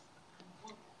wog.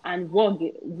 And wog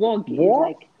is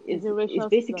like, it's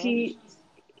basically,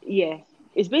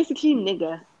 it's basically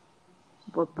nigger,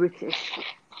 but British.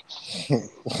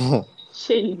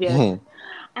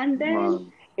 And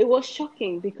then it was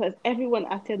shocking because everyone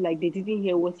acted like they didn't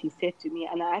hear what he said to me,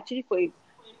 and I actually for a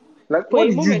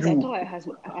moment I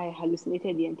thought I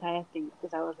hallucinated the entire thing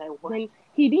because I was like, what? When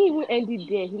he didn't even end it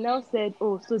there. He now said,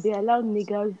 "Oh, so they allow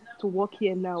niggers to work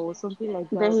here now," or something like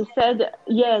that. Then he said,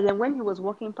 then when he was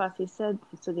walking past, he said,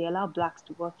 "So they allow blacks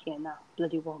to work here now,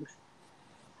 bloody wogs."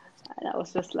 And I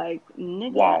was just like,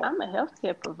 nigga, I'm a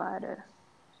healthcare provider,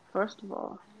 first of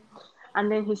all. And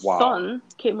then his son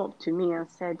came up to me and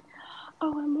said,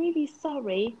 "Oh, I'm really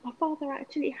sorry. My father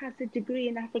actually has a degree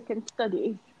in African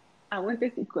studies." I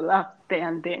wanted to collapse there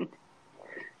and then.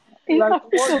 Like,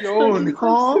 what's your own?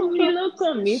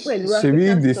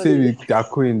 Maybe they say they're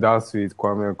going that with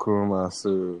Kwame Nkrumah,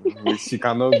 so she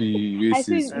cannot be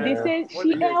racist. They said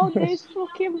she held these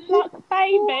fucking black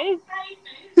babies.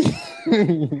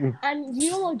 And you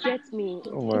know what gets me?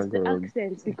 It's the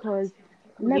accent, because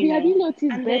Nabi, have you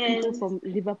noticed that people from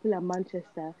Liverpool and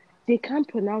Manchester, they can't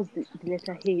pronounce the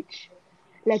letter H.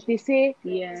 Like they say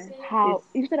how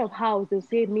instead of house, they'll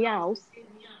say meows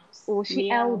or she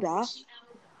elder.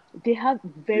 They have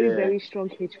very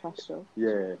strong H factor.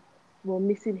 Yeah. Well,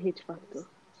 missing H factor.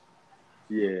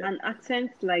 Yeah. And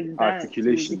accents like that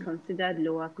will be considered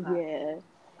lower class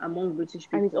among British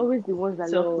people. And it's always the ones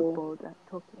that love football that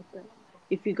talk like that.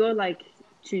 If you go like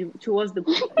towards the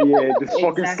the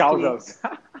fucking Scousers.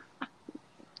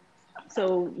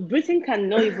 So Britain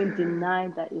cannot even deny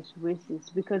that it's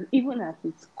racist because even at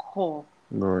its core,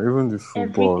 even the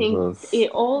football,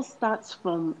 it all starts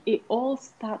from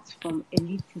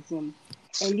elitism,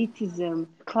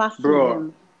 classism.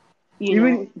 Bro,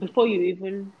 before you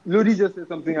even. Lodi just said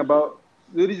something about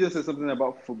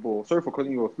football. Sorry for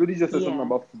cutting you off. Lodi just said something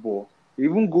about football. It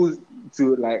even goes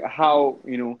to like how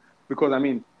because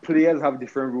players have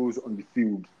different roles on the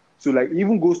field. So like it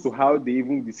even goes to how they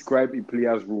even describe a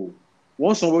player's role.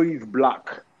 Once somebody is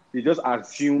black, they just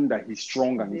assume that he's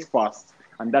strong and he's fast,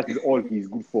 and that is all he's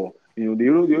good for. They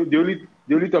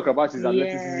only talk about his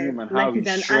athleticism and how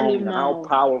he's strong and how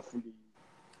powerful he is.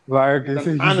 Like he's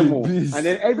an animal, and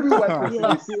then every white person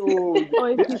they say,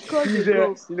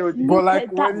 but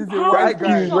like when he's a white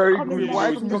guy, very good.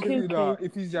 White midfielder,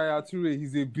 if he's Yaya Toure,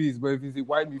 he's a beast. But if he's a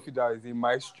white midfielder, he's a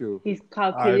maestro. He's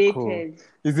calculated. Cool.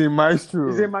 He's a maestro.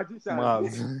 He's a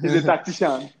magician. He's a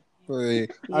tactician.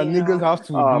 And niggas have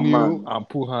to kneel and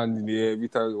put hand in the air every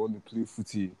time they want to play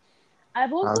footy.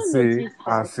 I've also noticed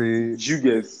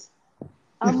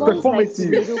among like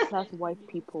middle class white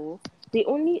people, they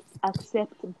only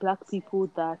accept black people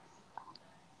that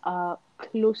are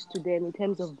close to them in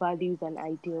terms of values and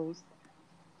ideals.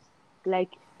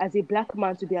 Like as a black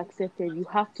man to be accepted, you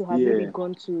have to have maybe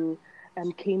gone to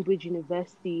Cambridge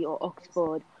University or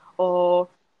Oxford or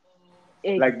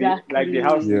like the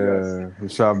house niggas. We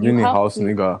should have been a house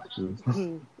nigga.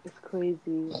 It's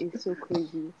crazy. It's so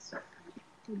crazy.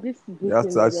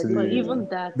 That's actually. But even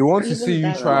that, they want to see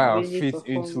you try and fit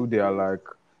into their like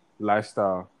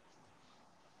lifestyle.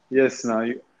 Yes, now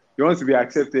you want to be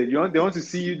accepted. They want to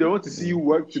see you. They want to see you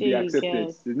work to be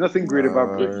accepted. There's nothing great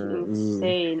about it. It's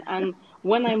insane. And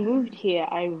when I moved here,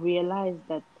 I realized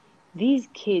that these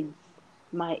kids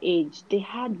my age, they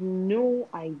had no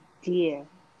idea.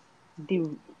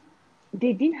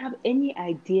 They didn't have any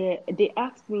idea. They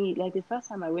asked me, like the first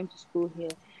time I went to school here,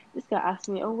 this guy asked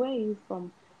me, "Oh, where are you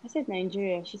from?" I said,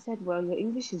 "Nigeria." She said, "Well, your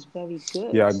English is very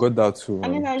Yeah, good." I got that too,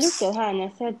 And then man. I looked at her and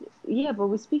I said, "Yeah, but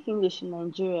we speak English in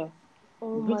Nigeria.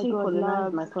 Oh my Britain God, colonized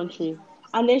love. my country."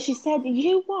 And then she said,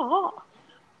 "You what?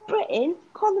 Britain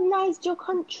colonized your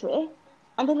country?"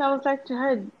 And then I was like to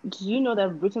her, "Do you know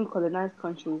that Britain colonized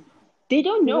countries?" They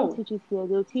don't They don't know. teach it here.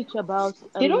 They'll teach about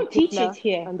They don't teach it Hitler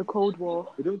here. and the Cold War.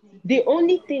 They don't teach The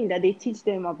only thing that they teach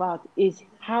them about is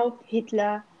how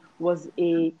Hitler was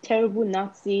a terrible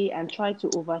Nazi and tried to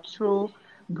overthrow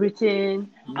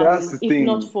Britain. That's And the if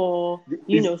not thing. for,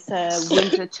 It's, Sir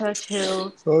Winston Churchill,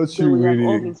 Thought they you would have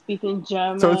all really, been speaking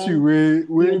thought you German,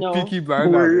 way you know. Peaky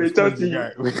Blinders wait, exposed the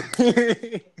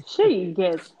Tati. guy. Sure, you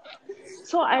get.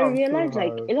 So I I'm so realized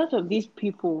like hard. a lot of these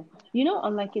people,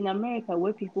 unlike in America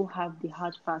where people have the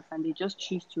hard facts and they just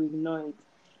choose to ignore it,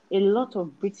 a lot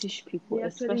of British people, They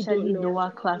actually don't especially know. lower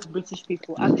class British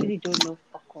people, actually don't know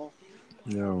fuck all.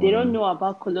 Yeah, They don't man. know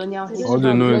about colonial They don't All history. they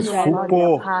have They know don't is know about their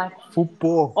football, past.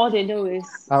 football, All they know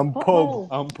is and pub, football,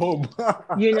 and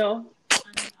pub. you know.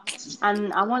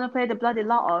 And I want to play the bloody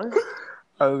lotto,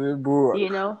 And bro,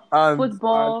 and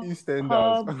football, EastEnders,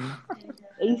 pub,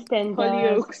 EastEnders,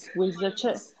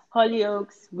 Hollyoaks.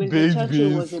 Hollyoaks. Winston baked Churchill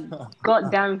was beans. a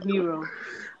goddamn hero.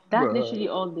 That's Bruh. literally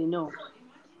all they know.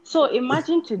 So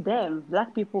imagine to them,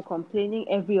 black people complaining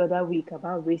every other week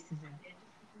about racism.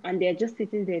 And they're just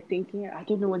sitting there thinking, I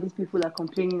don't know what these people are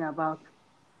complaining about,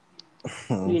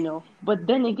 But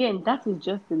then again, that is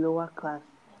just the lower class.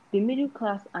 The middle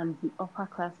class and the upper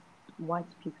class white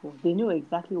people, they know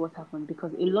exactly what happened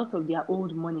because a lot of their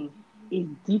old money is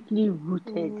deeply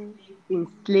rooted in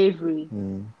slavery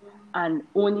and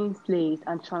owning slaves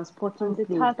and transporting And the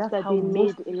slaves. tax That's that how they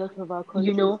most, made a lot of our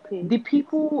countries pay. the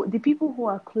people who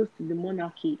are close to the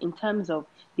monarchy in terms of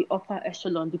the upper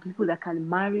echelon, the people that can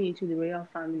marry into the royal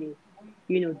family,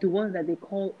 the ones that they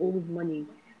call old money,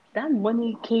 that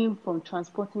money came from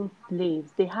transporting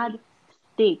slaves. They had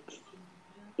stakes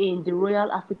in the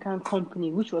Royal African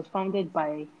Company, which was founded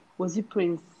by, was it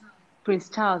Prince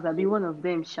Charles? I be one of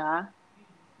them, Shah.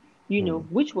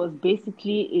 Which was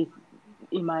basically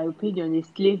in my opinion, a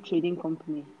slave trading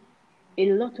company.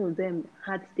 A lot of them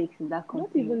had stakes in that Not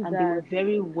company, even and they were that.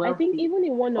 very I think wealthy even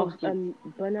in one off of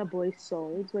it. Burna Boy's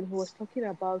songs when he was talking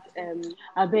about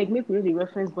I beg, make we really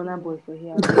reference Burna Boy for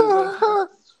here.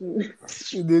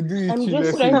 They do I'm history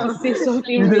just trying lesson. to say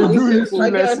something You really they do history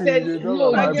simple. lesson. They No,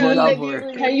 talk about Burna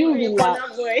Boy. can you relax?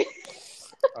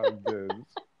 I'm dead. What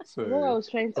I Sorry. was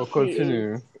trying to I'll say is,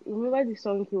 continue. remember the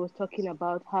song he was talking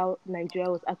about how Nigeria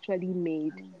was actually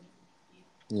made?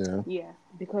 Yeah. Yeah.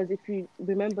 Because if you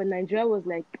remember, Nigeria was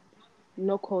like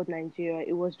not called Nigeria.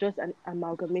 It was just an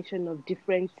amalgamation of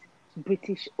different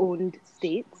British-owned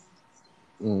states.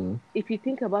 If you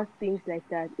think about things like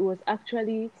that, it was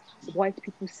actually white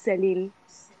people selling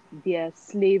their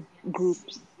slave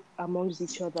groups amongst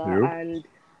each other, Yep. and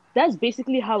that's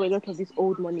basically how a lot of this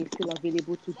old money is still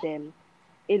available to them.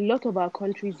 A lot of our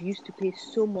countries used to pay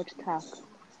so much tax,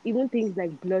 even things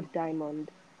like blood diamond,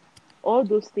 all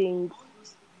those things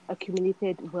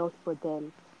accumulated wealth for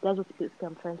them. That's what basically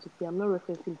I'm trying to say. I'm not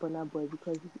referencing Burna Boy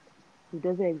because he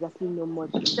doesn't exactly know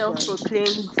much in terms.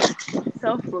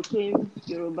 Self-proclaimed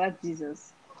Yoruba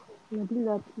Jesus.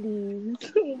 Nabila, please.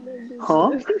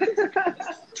 huh?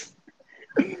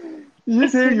 You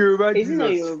say Yoruba Is he not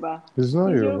Jesus? Yoruba? It's not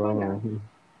He's your Yoruba now.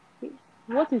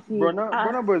 What is he?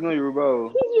 Burna Boy is not Yoruba.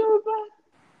 Oh. He's Yoruba.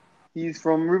 He's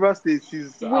from River State.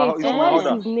 He's Wait, he's so from what is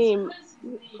Ahoda. his name?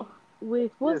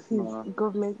 Wait, what's Yes, his ma.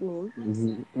 government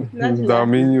name?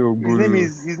 Damini Ogbulu.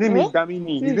 His name is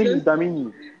Damini. His name is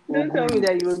Damini. Don't tell me Ogulu.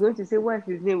 that you were going to say what's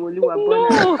his name, Oluwabona.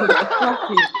 No.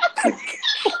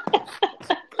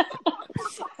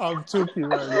 I'm joking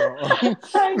right now.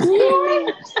 I'm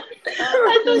screaming.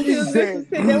 I thought you were going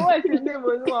to say that what's his name,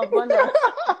 Oluwabona.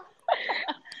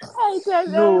 I said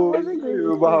that No, wasn't going to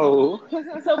Yoruba. say. Oh.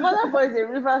 So Burna Boy is a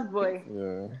Rivers boy.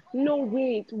 Yeah. No,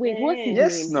 wait, what's his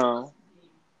Yes, name? now.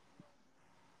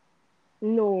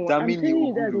 No, I'm Damini telling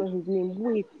you that's Ogulu. not his name.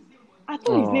 Wait, I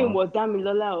thought his name was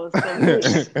Damilola or something.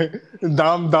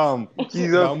 Damn.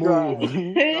 Jesus Damu. Christ.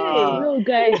 Hey, no,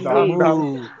 guys, wait.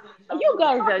 Damu. you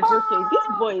guys are joking. This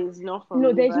boy is not from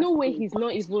No, there's Rivers no way State. he's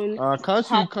not even.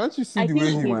 Can't you see I the way think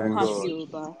he he's my moves? half God.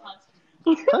 Yoruba.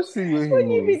 Can't you see the way he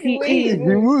moves? He He is.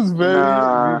 moves very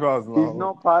Nah, rivers he's now.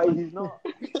 not part. He's not.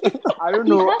 I don't He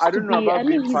know. has I to don't know be. I about mean,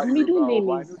 being his part middle Yoruba, name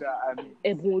but I is know that.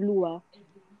 Ebonlua.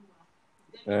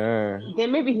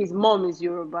 Then maybe his mom is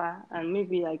Yoruba, and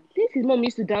maybe like This his mom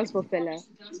used to dance for fella.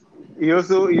 He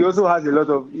also has a lot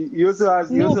of he also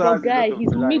has No, a but lot guy, of his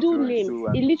Fela middle influence name, too,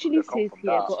 it and literally they come says from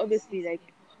here, that. but obviously, like,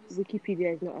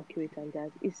 Wikipedia is not accurate on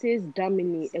that. It says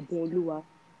Damini Ebonoluwa.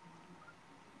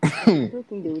 I don't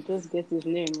think they would just get his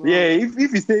name wrong. Yeah, if he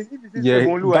says Yeah,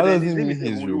 Ebonluwa, that then his doesn't name mean is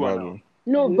he's Ebonluwa Yoruba now. though.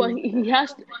 No, but he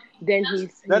has. Then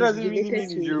he's That doesn't really related mean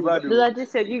to he's Yoruba So though. I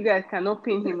just said you guys cannot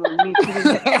pin him on me,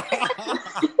 please.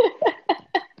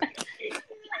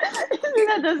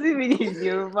 That doesn't mean he's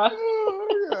Yoruba.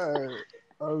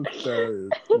 I'm sorry.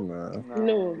 Nah.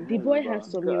 No, the boy has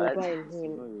some God. Yoruba in He's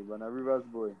him. not Yoruba, na Rivers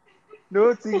boy.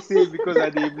 No thing say because I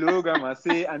dey blow grammar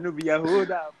say I no be a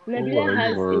holder. Nabila my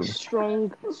has God. a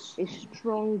strong,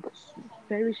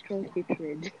 very strong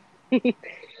hatred.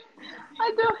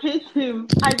 I don't hate him.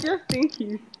 I just think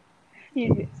he's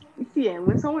see,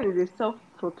 when someone is a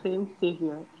self-proclaimed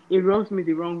savior, it rubs me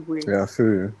the wrong way. Yeah, I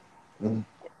feel you.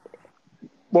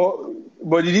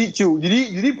 But did he chill? Did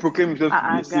he proclaim himself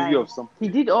to be a savior Guy, of something? he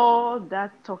did all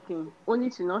that talking only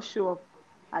to not show up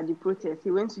at the protest. He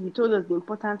told us the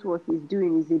important work he's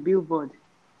doing is a billboard.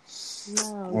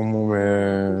 No. Oh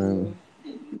man.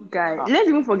 Guy, let's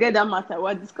even forget that matter.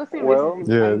 We're discussing racism.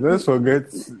 Yeah, and let's forget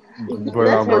let's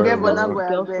Burna forget Boy. Burna Boy.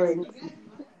 girlfriend.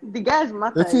 The guy's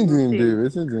matter What's is he doing, insane. babe?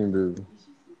 What's he doing, babe?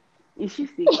 Is she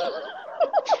sick?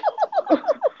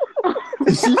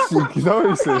 Is she sick? Is that what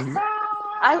he says?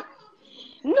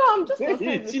 No, I'm just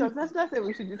concerned because Nasla said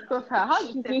we should discuss her. How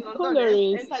did She's Steph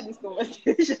colorist. enter this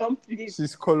conversation, please?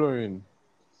 She's coloring.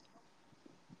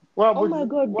 Oh my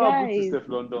God, guys. Steph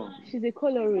London? She's a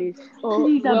colorist.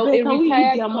 Please, well, I beg, a can we leave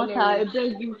retired their matter? I colorist.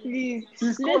 beg you, please.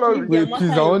 She's Let's colorist. leave their Wait,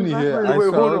 please, I matter want in to reverse. hear.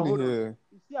 Wait, hold want on, to hold on. hear.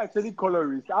 Is she actually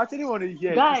colorist? I actually want to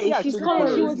hear. Guy, Is she she's actually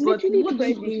colorist. She was But literally what do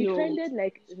you trending. She know? trended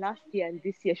like last year and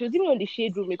this year. She was even on the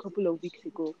Shade Room a couple of weeks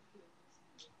ago.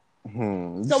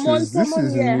 Someone, This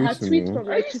is yeah, new her to tweet me. from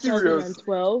Are like you serious?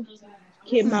 2012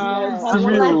 came out. Yeah, She was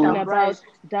real. talking about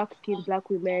dark-skinned black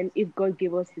women. If God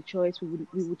gave us the choice, we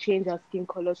would change our skin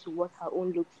color to what her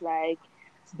own looks like.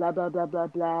 Blah blah blah blah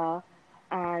blah.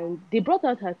 And they brought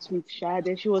out her tweet, Shad,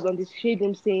 and she was on this Shade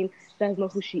Room saying that's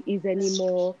not who she is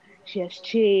anymore. She has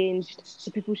changed,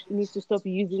 so people need to stop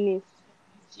using it.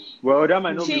 Well, that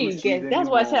might not be who She she is gets. That's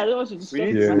why I said I anymore. don't want to discuss We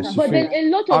need the Yeah, matter. she But then feel- a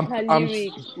lot of her I'm-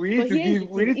 lyrics. We need But to here's give.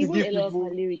 the We need thing, to even give a lot of people.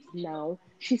 her lyrics now,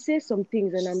 she says some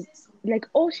things, and I'm like,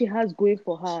 all she has going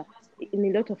for her in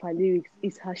a lot of her lyrics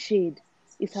is her shade,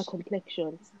 is her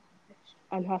complexion,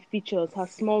 and her features, her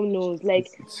small nose. Like,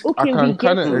 okay, I we can get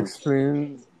kind of it.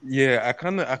 explain. Yeah, I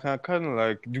can kind of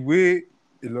like the way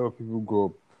a lot of people grow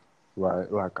up,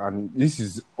 right? Like, and this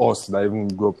is us that even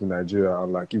grew up in Nigeria,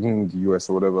 and like even in the US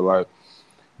or whatever. Like,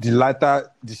 the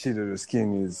lighter the shade of the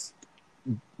skin is,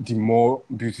 the more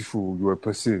beautiful you are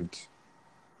perceived.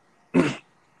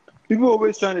 People were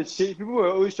always trying to shade. People were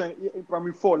always trying.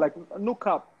 Primary 4, like no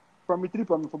cap. Primary 3,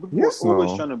 primary 4. People Yes, were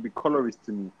always no. trying to be colorist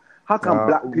to me. How can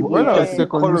black people when I was be secondary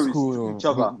colorist school, to each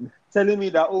other? Telling me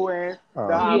that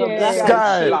Yeah.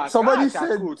 Guy, black. somebody That's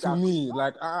said cool, to that's me,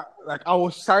 like I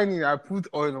was shining. I put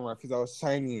oil on my face. I was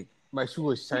shining. My shoe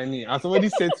was shining. And somebody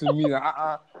said to me,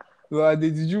 like,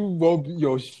 did you rub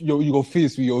your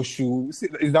face with your shoe?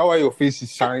 Is that why your face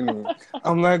is shining?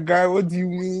 I'm like, guy, what do you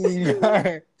mean,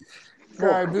 guy?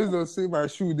 Guy, this don't say my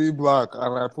shoe they black,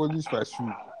 and I polish my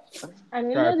shoe.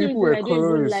 And Guy, another people reason were I don't even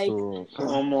colorists, like. so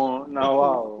Come on, now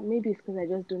wow. Maybe it's because I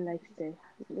just don't like Steph.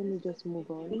 Let me just move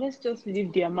on. Let's just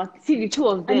leave their matter. See, the two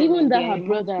of them. And even that they are her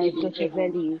brother, immaculate Dr.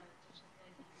 level. Veli,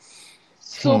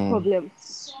 so problem.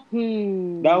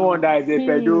 That one that is a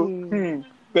pedo.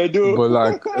 Pedo. but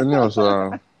like any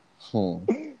other.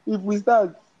 If we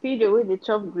start, Feed away the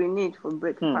chopped grenade for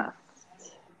breakfast.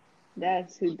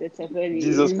 That's who Dr. Veli is.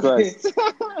 Jesus Christ.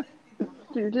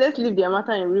 Please, let's leave their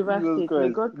matter in River Jesus State. Christ.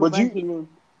 May God But provide healing.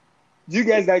 Do you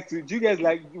guys like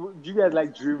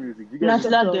drill music? Do you guys Nasla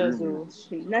listen to does. drill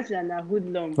music? Nasla na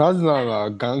hoodlum. That's not a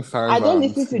gang sign. I don't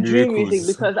listen to drill music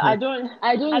because I don't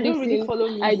really listen- follow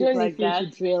music I don't like listen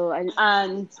that. to drill.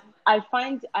 And I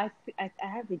find I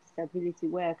have a disability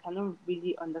where I cannot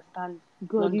really understand.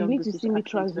 God, you London need to British see me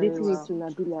accents very translating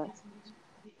well. it to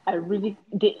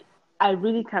Nabila. I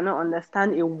really cannot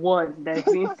understand a word that's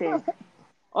being said.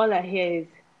 All I hear is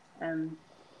I'm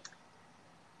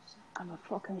a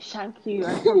fucking shank you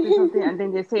and something, and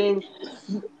then they're saying,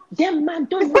 "Them man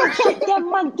don't know shit, them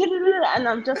man," and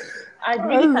I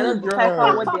really cannot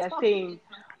decipher what they are saying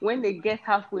when they get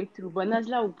halfway through. But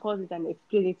Najla will pause it and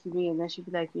explain it to me, and then she'll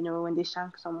be like, when they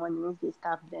shank someone, it means they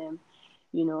stab them,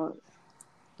 So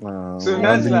I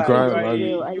Nasla, listen to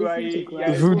you Grind. are a Good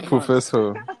good man.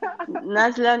 professor.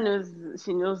 Najla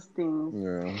knows things.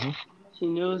 Yeah. She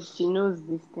knows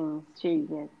these things. She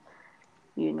gets,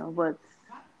 but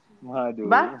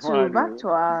back to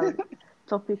our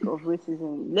topic of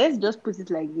racism. Let's just put it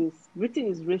like this: Britain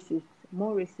is racist,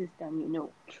 more racist than you know.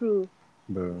 True.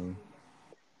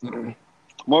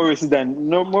 More racist than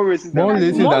more racist than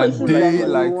they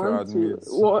like to admit.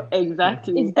 Well,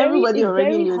 exactly. It's very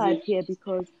knows hard it. here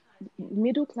because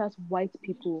middle class white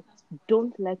people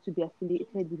don't like to be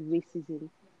affiliated with racism.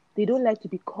 They don't like to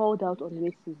be called out on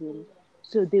racism.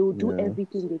 So they will do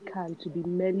everything they can to be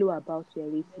mellow about their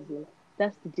racism.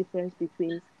 That's the difference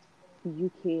between the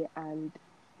UK and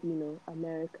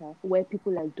America, where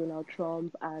people like Donald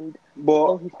Trump and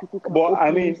all his people can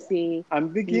openly say,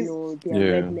 I'm thinking,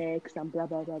 they're rednecks and blah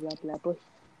blah blah blah blah. But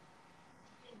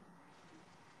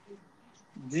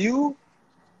do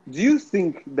you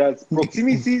think that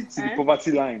proximity to the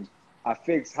poverty line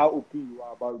affects how open you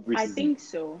are about racism? I think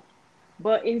so,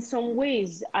 but in some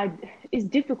ways, it's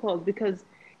difficult because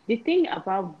the thing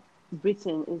about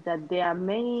Britain is that there are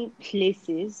many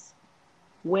places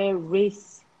where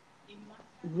race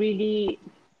really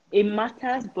it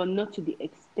matters, but not to the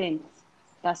extent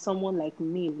that someone like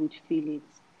me would feel it.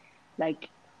 Like,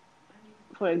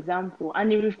 for example,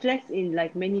 and it reflects in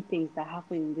like many things that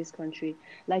happen in this country.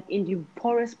 Like in the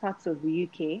poorest parts of the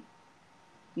UK,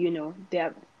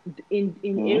 there in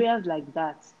areas like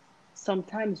that,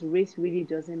 sometimes race really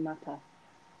doesn't matter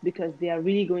because they are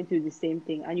really going through the same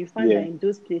thing. And you find that in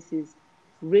those places,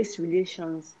 race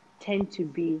relations tend to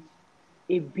be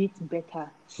a bit better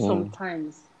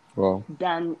sometimes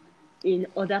than in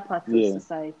other parts of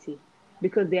society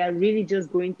because they are really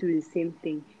just going through the same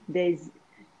thing. There's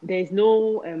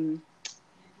no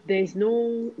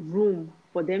room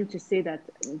for them to say that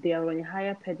they are on a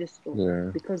higher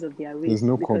pedestal because of their race. There's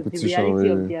no because competition. The reality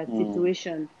of their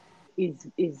situation is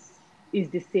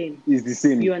the same. Is the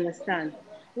same. You understand?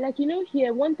 Like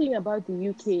here, one thing about the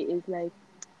UK is like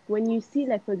when you see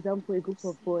like for example a group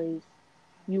of boys,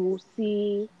 you will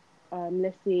see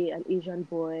let's say an Asian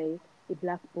boy, a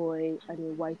black boy, and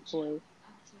a white boy,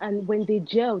 and when they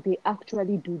gel, they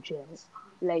actually do gel.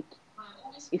 Like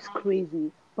it's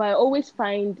crazy. But I always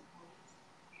find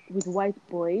with white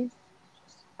boys,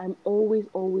 I'm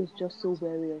always just so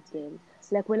wary of them.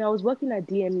 Like when I was working at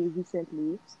DME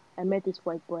recently, I met this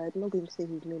white boy. I'm not going to say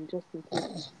his name just in case he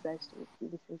decides to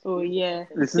listen to Oh this. yeah.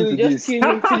 Listen so to just this. tune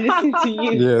in to listen to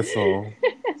you. Yeah, so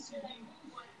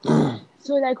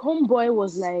So like homeboy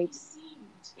was like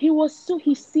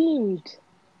he seemed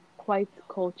quite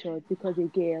cultured because he's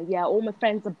gay. Yeah, all my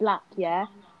friends are black, yeah.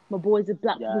 My boys are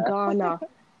black from Ghana.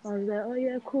 I was like, oh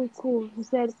yeah, cool. He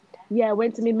said, yeah, I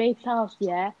went to my mate's house,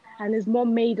 yeah, and his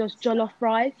mom made us jollof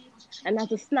rice, and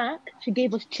as a snack, she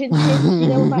gave us chin chin. You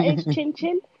know what that is, chin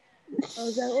chin? I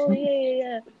was like, oh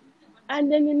yeah.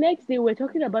 And then the next day, we're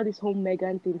talking about this whole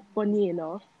Megan thing, funny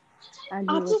enough. And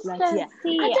he was like, yeah,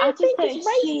 I don't think it's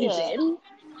racism.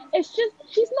 It's just,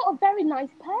 she's not a very nice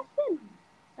person.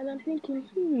 And I'm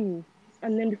thinking,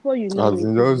 And then before you know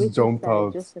it, just jump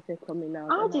out. Just started coming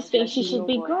out. I just think she should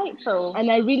be grateful.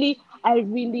 And I really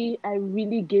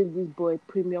gave this boy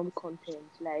premium content.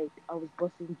 Like I was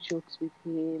busting jokes with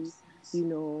him,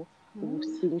 we would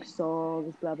sing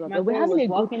songs, blah blah blah. We're having a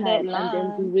good time,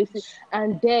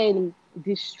 and then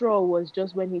the straw was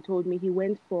just when he told me he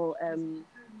went for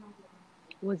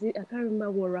was it? I can't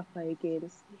remember what rapper again.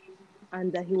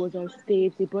 And that he was on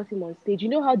stage. They brought him on stage. You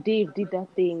know how Dave did that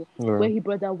thing where he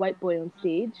brought that white boy on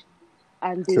stage,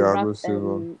 and they rapped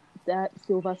that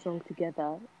Silver song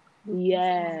together.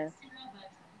 Yeah.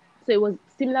 So it was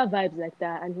similar vibes like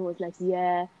that, and he was like,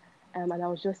 yeah, and I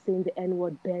was just saying the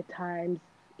N-word bare times,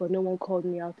 but no one called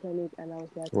me out on it, and I was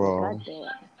like, wow. God damn.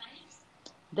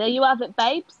 There you have it,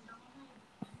 babes.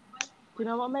 You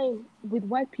know what I mean? With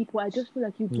white people, I just feel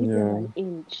like you give them an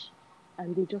inch,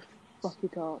 and they just fuck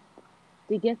it up.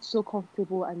 They get so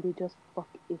comfortable and they just fuck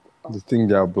it up. They think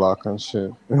they are black and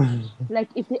shit. Like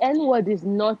if the N-word is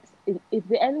not in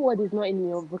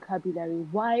your vocabulary,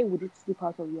 why would it slip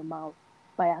out of your mouth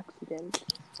by accident?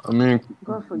 I mean,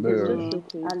 God forgive me.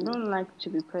 I don't like to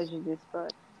be prejudiced,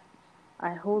 but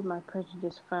I hold my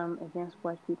prejudice firm against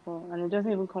white people, and it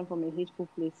doesn't even come from a hateful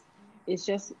place. It's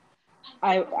just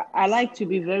I like to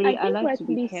be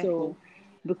careful.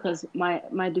 Because my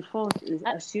default is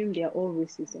assume they're all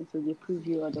racist until they prove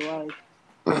you otherwise.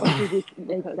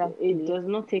 It does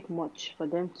not take much for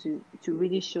them to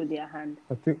really show their hand.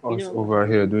 I think us over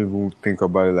here don't even think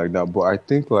about it like that. But I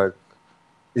think like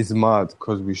it's mad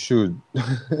because we should.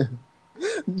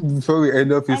 Before we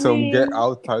end up in some get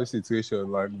out type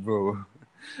situation, like bro.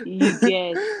 You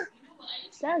get.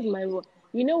 That's my.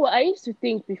 You know what I used to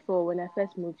think before when I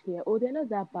first moved here? Oh, they're not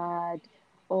that bad.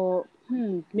 Or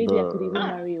maybe I could even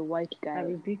marry a white guy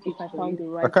if I found the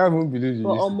right. I can't even believe you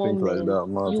But used to think like that,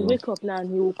 man. you wake up now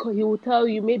and he will tell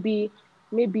you maybe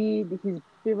his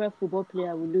favorite football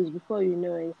player will lose before you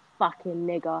know a fucking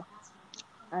nigger,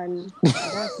 and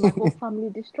that's my whole family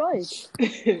destroyed.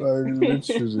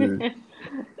 Literally.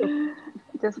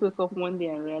 Just wake up one day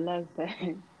and realize that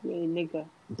you're a nigga.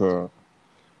 Bro,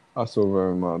 that's so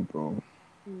very mad, bro.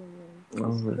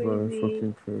 That's very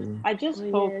fucking crazy. I just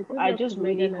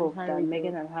really hope that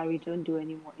Meghan and Harry don't do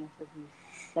any more interviews.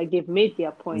 Like, they've made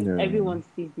their point. Yeah. Everyone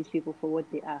sees these people for what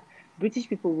they are. British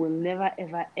people will never,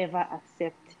 ever, ever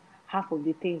accept half of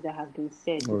the things that have been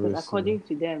said, because according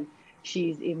to them,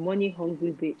 she's a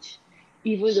money-hungry bitch.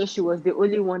 Even though she was the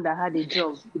only one that had a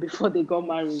job before they got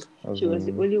married. She was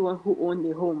the only one who owned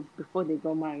a home before they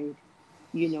got married.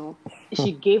 You know,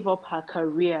 she gave up her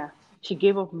career. She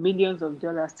gave up millions of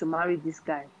dollars to marry this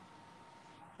guy.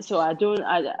 So I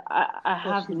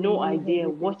have no idea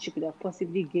what she could have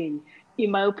possibly gained.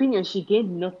 In my opinion, she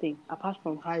gained nothing apart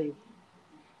from Harry.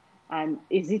 And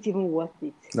is it even worth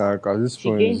it? Like, at this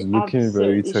point, it's looking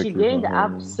very techy. She gained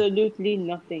absolutely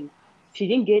nothing. She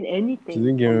didn't gain anything. She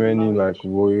didn't gain any like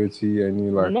royalty, any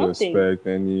like respect,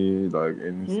 any like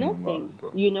anything. Nothing.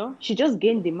 You know, she just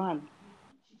gained the man.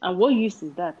 And what use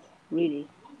is that, really?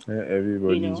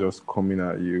 Everybody just coming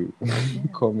at you.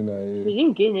 Coming at you. She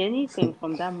didn't gain anything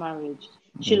from that marriage.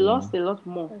 She lost a lot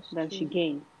more than she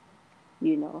gained,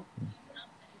 you know.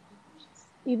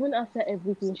 Even after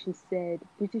everything she said,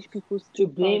 British people to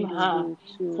blame her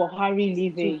for Harry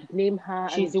leaving. To blame her.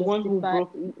 She's the one who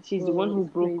broke. She's the one who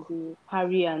broke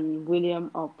Harry and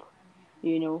William up.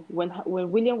 You know, when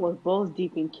William was balls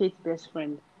deep in Kate's best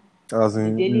friend. As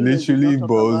in literally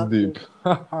balls deep.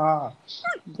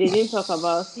 They didn't talk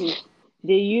about it.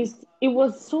 It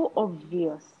was so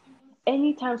obvious.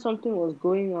 Anytime something was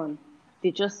going on, they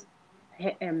just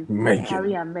Harry and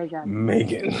Meghan.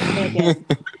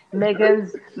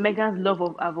 Meghan's love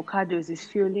of avocados is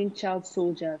fueling child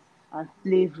soldiers and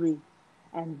slavery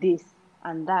and this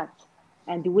and that.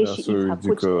 And the way she eats her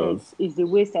poached eggs is the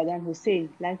way Saddam Hussein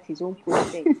liked his own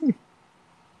poached eggs.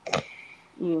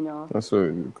 You know, that's so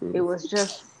ridiculous.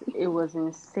 It was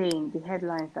insane, the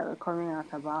headlines that were coming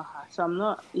out about her. So I'm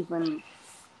not even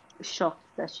shocked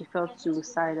that she felt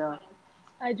suicidal.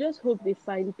 I just hope they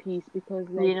find peace, because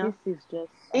this is just...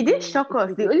 It did shock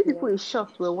us. The only people who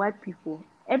shocked were white people.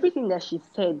 Everything that she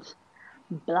said,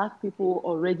 black people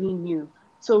already knew.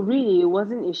 So really, it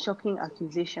wasn't a shocking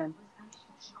accusation.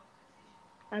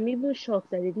 I'm even shocked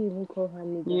that they didn't even call her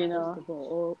nigger, first of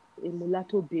all, or a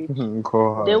mulatto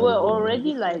bitch. There were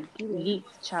already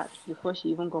leaked chats before she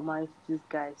even got married to this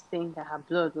guy, saying that her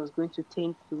blood was going to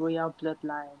taint the royal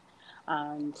bloodline.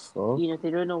 And, they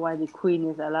don't know why the queen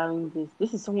is allowing this.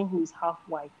 This is someone who is half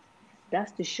white.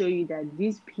 That's to show you that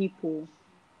these people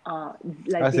are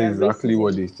that's exactly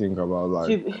what they think about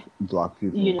black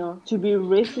people. You know, to be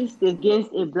racist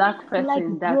against a black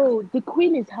person the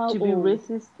queen is how to be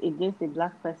racist against a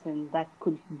black person that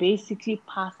could basically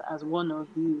pass as one of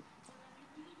you.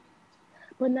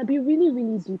 But Nabi, really,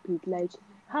 really deep it. Like,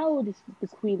 how old is the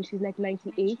queen? She's like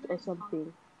 98 or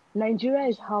something. Nigeria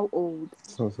is how old?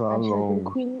 So and she has been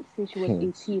queen since she was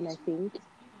 18, I think.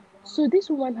 So this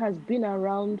woman has been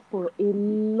around for a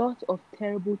lot of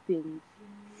terrible things.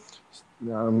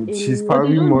 She's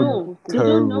probably more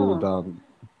terrible than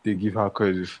they give her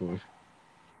credit for.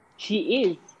 She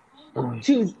is.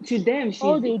 To them,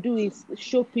 all they do is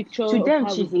show pictures. To them,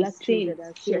 she's a saint.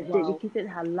 She has dedicated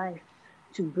her life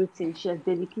to Britain. She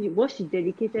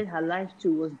dedicated her life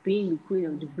to was being the queen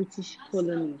of the British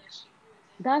colony.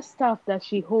 That staff that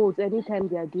she holds anytime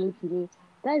they are doing kidney,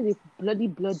 that is a bloody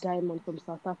blood diamond from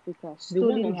South Africa. The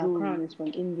one on her crown is from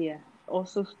India,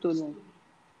 also stolen.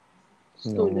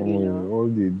 All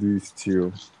they do is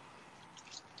steal.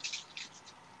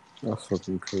 That's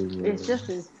fucking crazy. It's just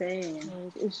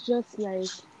insane. It's just like,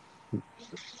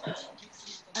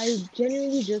 I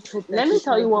genuinely just hope that... Let me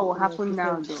tell you what will happen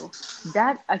now, though.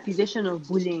 That accusation of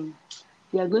bullying,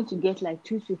 they are going to get like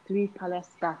 2 to 3 palace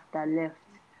staff that left,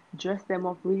 dress them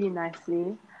up really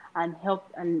nicely, and help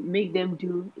and make them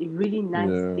do a really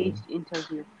nice staged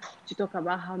interview to talk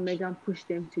about how Meghan pushed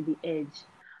them to the edge,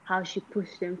 how she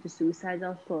pushed them to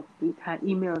suicidal thoughts with her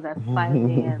emails at 5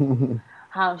 a.m.,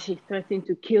 how she threatened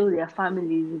to kill their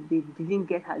families if they didn't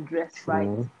get her dress right,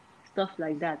 stuff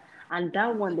like that. And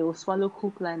that one, they will swallow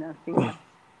hook, line, and sinker.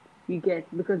 You get,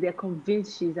 because they're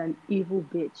convinced she's an evil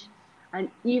bitch.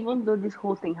 And even though this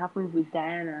whole thing happened with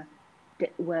Diana,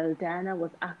 Diana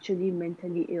was actually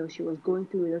mentally ill. She was going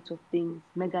through a lot of things.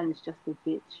 Meghan is just a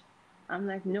bitch. I'm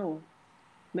like, no,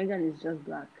 Meghan is just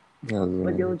black.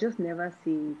 But they will just never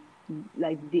see it.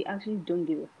 like they actually don't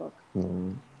give a fuck.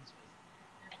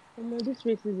 This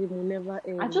racism will never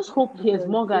end. I just hope Piers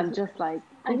Morgan just like,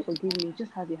 God forgive me,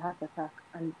 just has a heart attack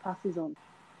and passes on.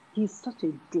 He's such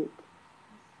a dick.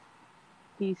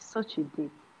 You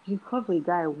cover a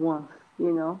guy once,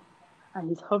 and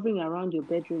he's hovering around your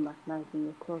bedroom at night in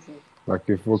your closet. Like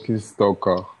a fucking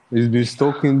stalker. He's been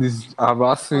stalking this,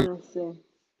 harassing Honestly.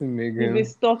 Megan. He's been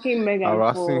stalking Megan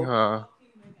harassing for... her.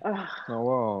 Oh,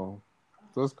 wow.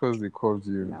 Just because they called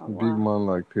you. Big man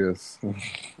like Pierce.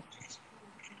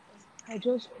 I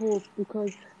just hope,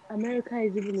 because America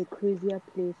is even a crazier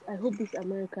place. I hope this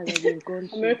America that we've gone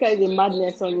to... America is a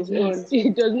madness on its own.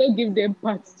 It does not give them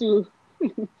parts too.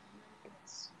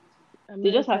 They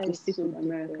just have to stick with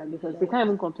America because they can't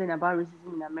even complain about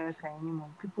racism in America anymore.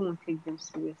 People won't take them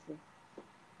seriously.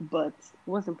 But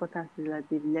what's important is that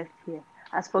they've left here.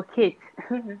 As for Kate,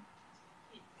 I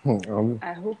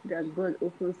hope that God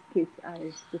opens Kate's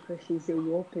eyes because she's a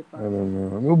wallpaper. I don't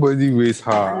know. Nobody raised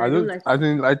her.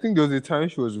 I think there was a time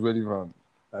she was relevant.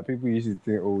 Like people used to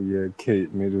think, oh yeah,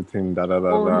 Kate Middleton, da.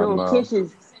 Oh no, nah. Kate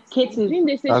is. Didn't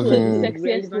they say she was the sexiest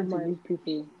relevant woman? to these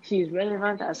people. She's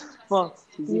relevant as fuck.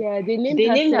 Yeah, they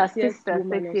named her sister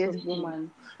sexiest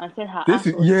woman and said her this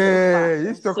ass was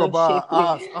let's talk about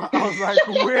ass. I was like,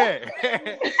 where?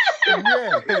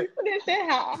 Yeah. They said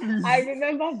her. I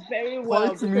remember very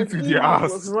well. Point me to the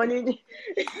ass. Was running.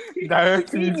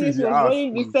 Direct me to the ass.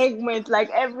 Running the segment like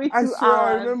every 2 hours.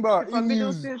 I remember in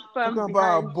news. Talk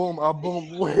about a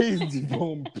bomb. Where is the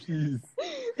bomb, please?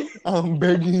 I'm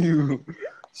begging you.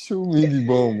 Show me the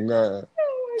bomb, guy. Oh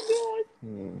my god.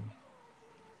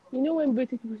 You know when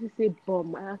British people say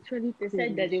bomb, they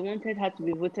said that they wanted her to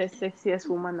be voted sexiest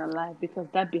woman alive because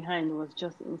that behind was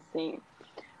just insane.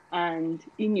 And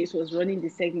Inews was running the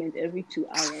segment every 2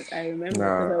 hours. I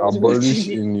remember. Abolish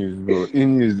Inews, bro.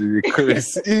 Inews is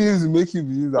crazy. Inews make you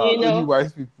believe that only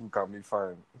white people can be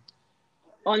fine.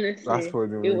 Honestly, that's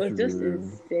what it was just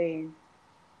insane.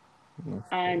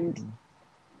 And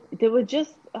they were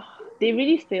just, they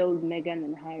really failed Meghan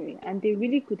and Harry. And they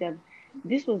really could have,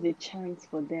 this was a chance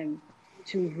for them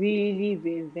to really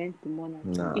reinvent the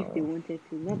monarchy if they wanted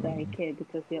to. Not that I care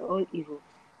because they're all evil.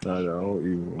 They're all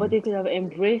evil. But they could have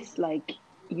embraced, they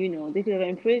could have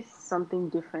embraced something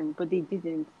different, but they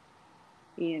didn't,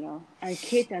 And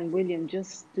Kate and William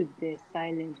just stood there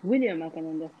silent. William, I can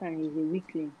understand, he's a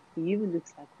weakling. He even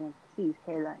looks like one. See his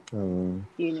hairline,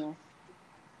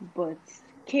 But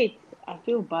Kate, I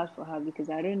feel bad for her because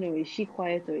I don't know, is she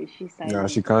quiet or is she silent? Yeah,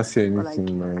 she can't say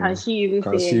anything, man. Can she even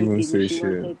say anything if she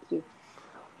wanted to?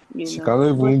 She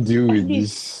cannot even deal with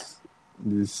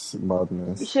this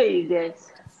madness. Sure you get.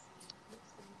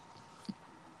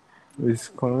 Is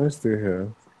Connor still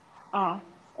here? I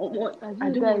don't want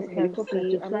helicopter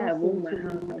to fly above my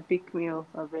house and pick me up,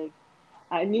 I beg.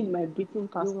 I need my Britain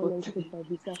passport.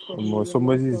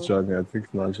 Somebody's journey, I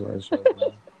think Najla is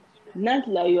journey.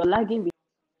 Najla, you're lagging.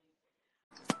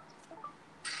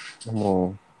 Come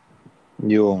on.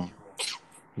 Yo.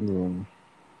 Man,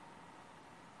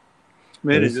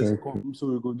 just come, so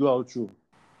we go do outro.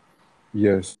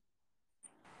 Yes.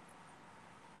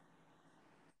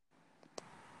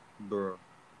 Bro.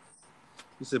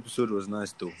 This episode was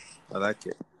nice though. I like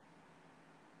it.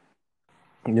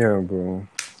 Yeah, bro.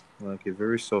 Like a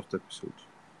very soft episode.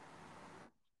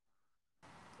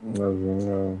 I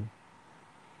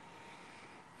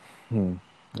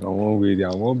won't read it.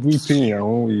 I won't breathe. I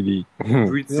won't read it.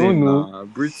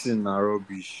 Britain are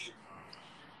rubbish.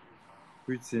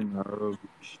 We go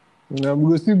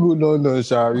still go London,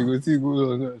 Sha. We go still go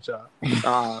London, Sha.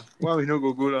 Why we not go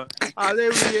London? We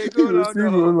go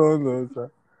London, Sha.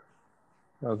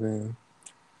 I think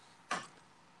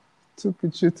took a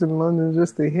trip to London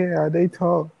just to hear how they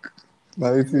talk.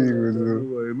 Like,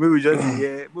 maybe we just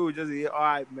hear. All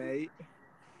right, mate.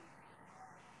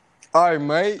 All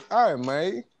right,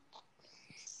 mate.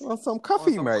 Want some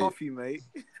coffee, mate?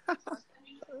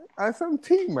 And some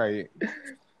tea, mate.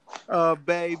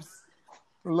 Babes.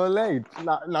 Lolade.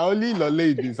 Now only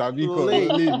Lolade is a big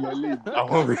Lolade. I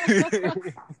want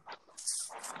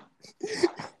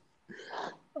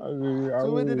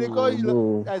So when did they call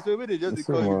you? So when they just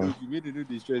call you, you made them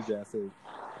distress themselves.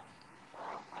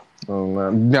 Oh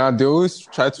man! Now they always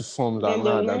try to form that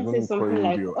now they're going to call you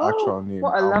like, your actual name.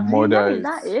 What a lovely name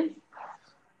that is.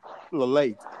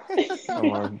 Lolade.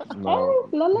 No.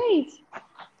 Lolade.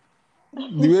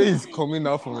 The way it's coming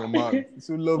out from your mouth, it's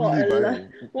so lovely.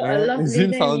 What a lovely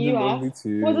name you are. Lovely to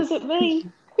you. What does it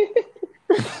mean?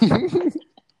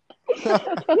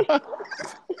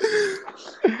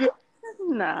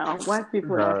 Nah, white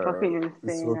people are fucking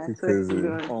insane. Crazy.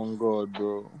 On God,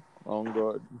 bro. On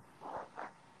God.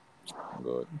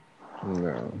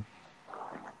 No.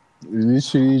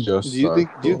 Literally just Do you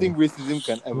like, think racism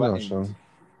can ever end? Sure.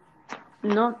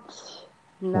 Not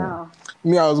now.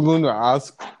 Me, I was going to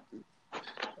ask,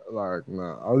 like,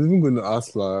 nah. I was even going to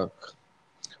ask, like,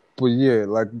 but yeah,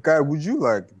 like, guy, would you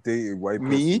like date a white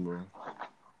Me? person,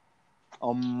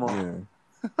 bro?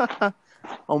 Yeah.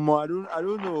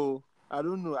 I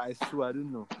don't know. I swear, I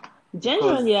don't know.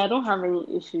 Generally, I don't have any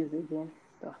issues against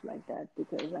stuff like that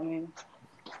because I mean,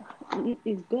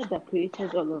 it's God that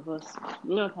created all of us.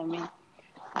 You know what I mean?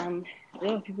 And a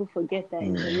lot of people forget that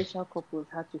interracial couples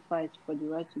had to fight for the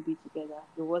right to be together.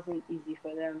 It wasn't easy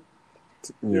for them.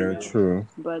 Yeah, true.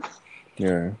 But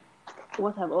yeah,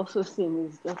 what I've also seen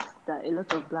is just that a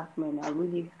lot of black men are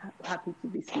really happy to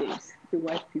be slaves to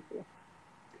white people.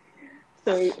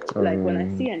 So, like when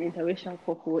I see an interracial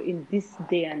couple in this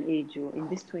day and age, or in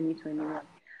this 2021,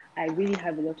 I really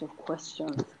have a lot of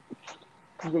questions.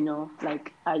 You know,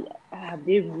 like have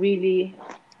they really?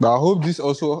 But I hope this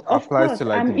also applies to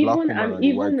like the black woman and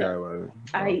the white guy.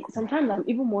 Right? Sometimes I'm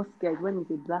even more scared when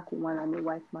it's a black woman and a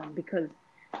white man because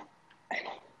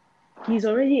he's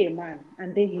already a man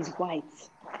and then he's white.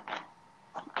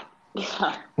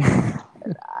 Yeah.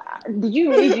 Did you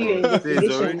really do your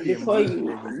investigation before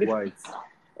you? White.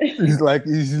 It's like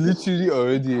he's literally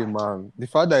already a man. The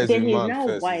fact that he's then a he's man now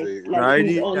first white. is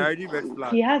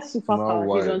Like he has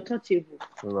superpower. He's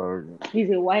untouchable. He's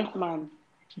a white man.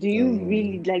 Do you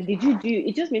really like? Did you do?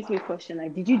 It just makes me question.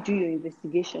 Like, did you do your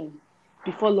investigation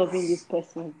before loving this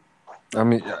person? I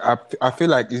mean, I feel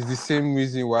like it's the same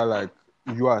reason why, like,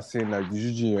 you are saying, like, did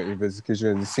you do your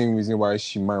investigation? It's the same reason why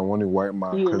she might want a white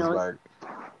man because, like,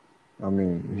 I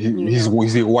mean, he's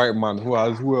a white man who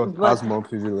has more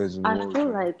privilege. I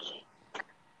feel like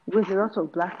with a lot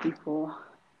of black people,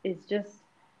 it's just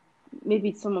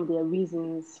maybe some of their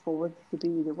reasons for wanting to be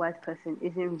with a white person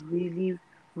isn't really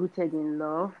rooted in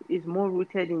love. It's more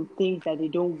rooted in things that they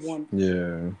don't want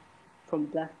from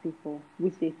black people,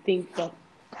 which they think that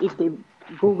if they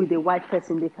go with a white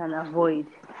person, they can avoid.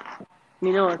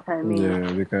 You know what I mean?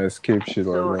 Yeah, they can escape shit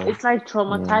like that. So it's like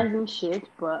traumatizing shit,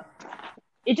 but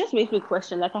it just makes me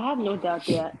question. Like, I have no doubt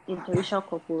there are interracial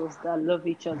couples that love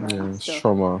each other and stuff.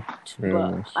 Trauma,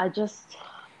 but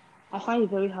I find it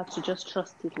very hard to just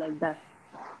trust it like that.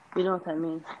 You know what I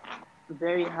mean?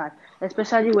 Very hard,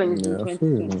 especially when it's in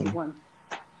 2021.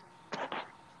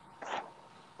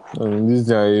 I mean, this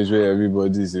day and age where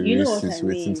everybody's a racist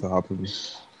waiting to happen.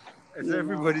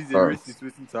 Everybody's a racist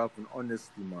waiting to happen,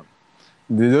 honestly, man.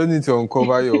 They don't need to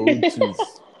uncover your old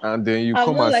truths. And then you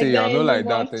come and say, I'm not like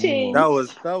that anymore.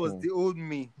 That was the old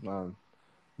me. Man.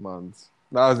 That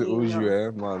was the old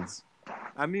you, man.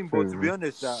 I mean, but to be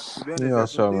honest,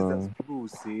 there's some things that people will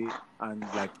say, and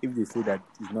like if they say that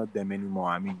it's not them anymore,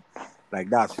 I mean, like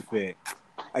that's fair.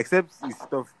 Except it's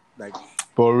stuff like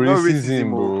for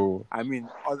racism, bro. I mean,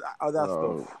 other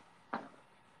stuff.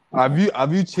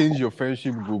 Have you changed your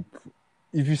friendship group?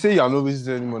 If you say you're not racist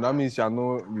anymore, that means you're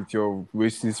not with your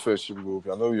racist friendship group.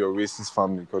 You're not with your racist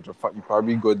family because you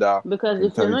probably got that. Because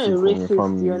if you're not a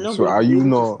racist, you're not going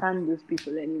to stand those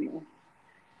people anymore.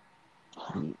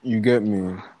 You get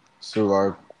me? So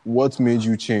like, what made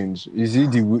you change? Is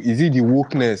it the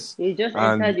wokeness you just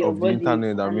entered your body the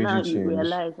internet that made you change? You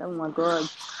realize, oh my god.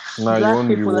 Now you want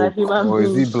to be woke, or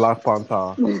is it Black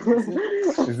Panther?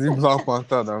 Is it Black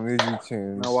Panther that made you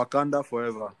change? Now Wakanda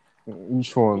forever.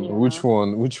 Which one? Yeah.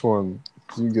 Which one?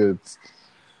 Do you get?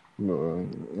 No,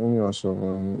 let me ask you,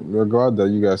 man. We're glad that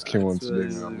you guys came on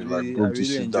today. I mean, like, broke this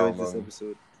shit down, man.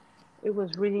 Episode. It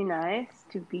was really nice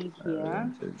to be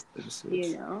here.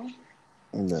 You know.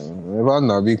 Yeah, about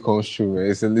Nabi comes through,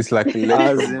 man. It's like a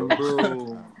lesson,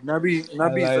 bro. Nabi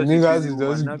niggas is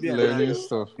just learning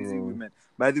stuff, bro.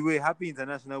 By the way, happy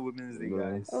International Women's Day,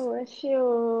 guys. Oh,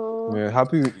 sure. Yeah,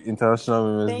 happy International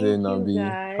Women's Day, Nabi.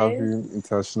 Happy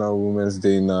International Women's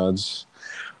Day, Naj.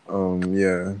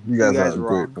 Yeah, you guys are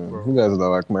great, man. Bro. You guys are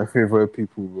like my favorite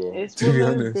people, bro. It's to be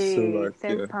honest, Day, so like,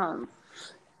 £10.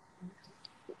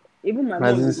 Even my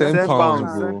mom is £10,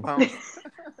 bro. £10.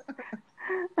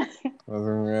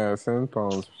 Yeah,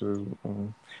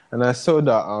 £10. And I saw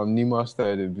that Nima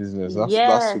started a business. That's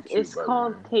so cute. It's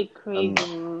called Cake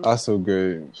Craving. That's so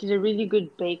great. She's a really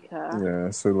good baker. Yeah,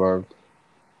 so like,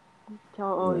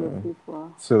 tell all your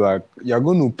people. So like, you're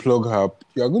going to plug her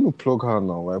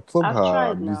now. Like, plug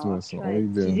her business.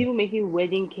 She's even making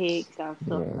wedding cakes and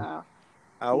stuff now.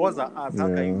 What's her art? How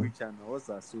can you reach her now? What's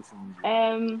her social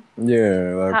media?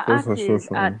 Yeah, like her art is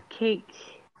at Cake.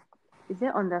 Is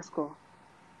there _?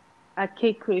 At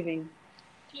Cake Craving.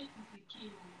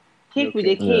 Cake with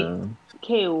a cake.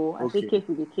 K-O. I say cake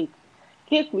with a cake.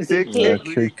 Cake with a cake.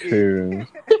 Cake craving.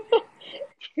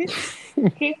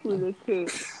 Cake with a K,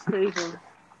 crazy.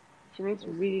 She makes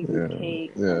really good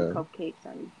cakes and cupcakes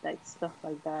and like stuff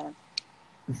like that.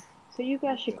 So you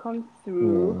guys should come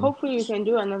through. Hopefully, we can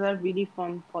do another really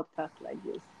fun podcast like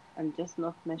this and just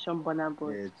not mention Burna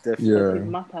Boy. Yeah, definitely. His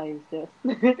matter is just.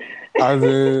 As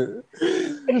in...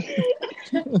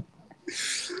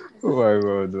 Oh my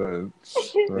God, man.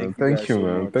 Thank you,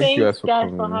 man. Much. Thank you guys for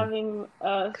coming. coming. For having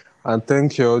us. And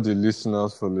thank you all the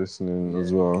listeners for listening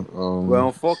as well. We're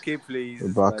on 4K plays.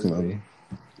 We're back, man.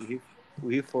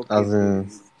 We hit 4K as in,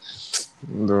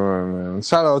 don't worry, man.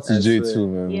 Shout out to Jay too,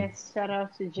 man. Yes, shout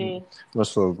out to Jay.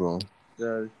 Much love, bro.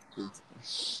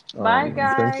 Bye,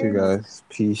 guys. Thank you, guys.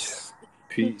 Peace.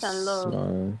 Peace and love.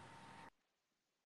 Bye.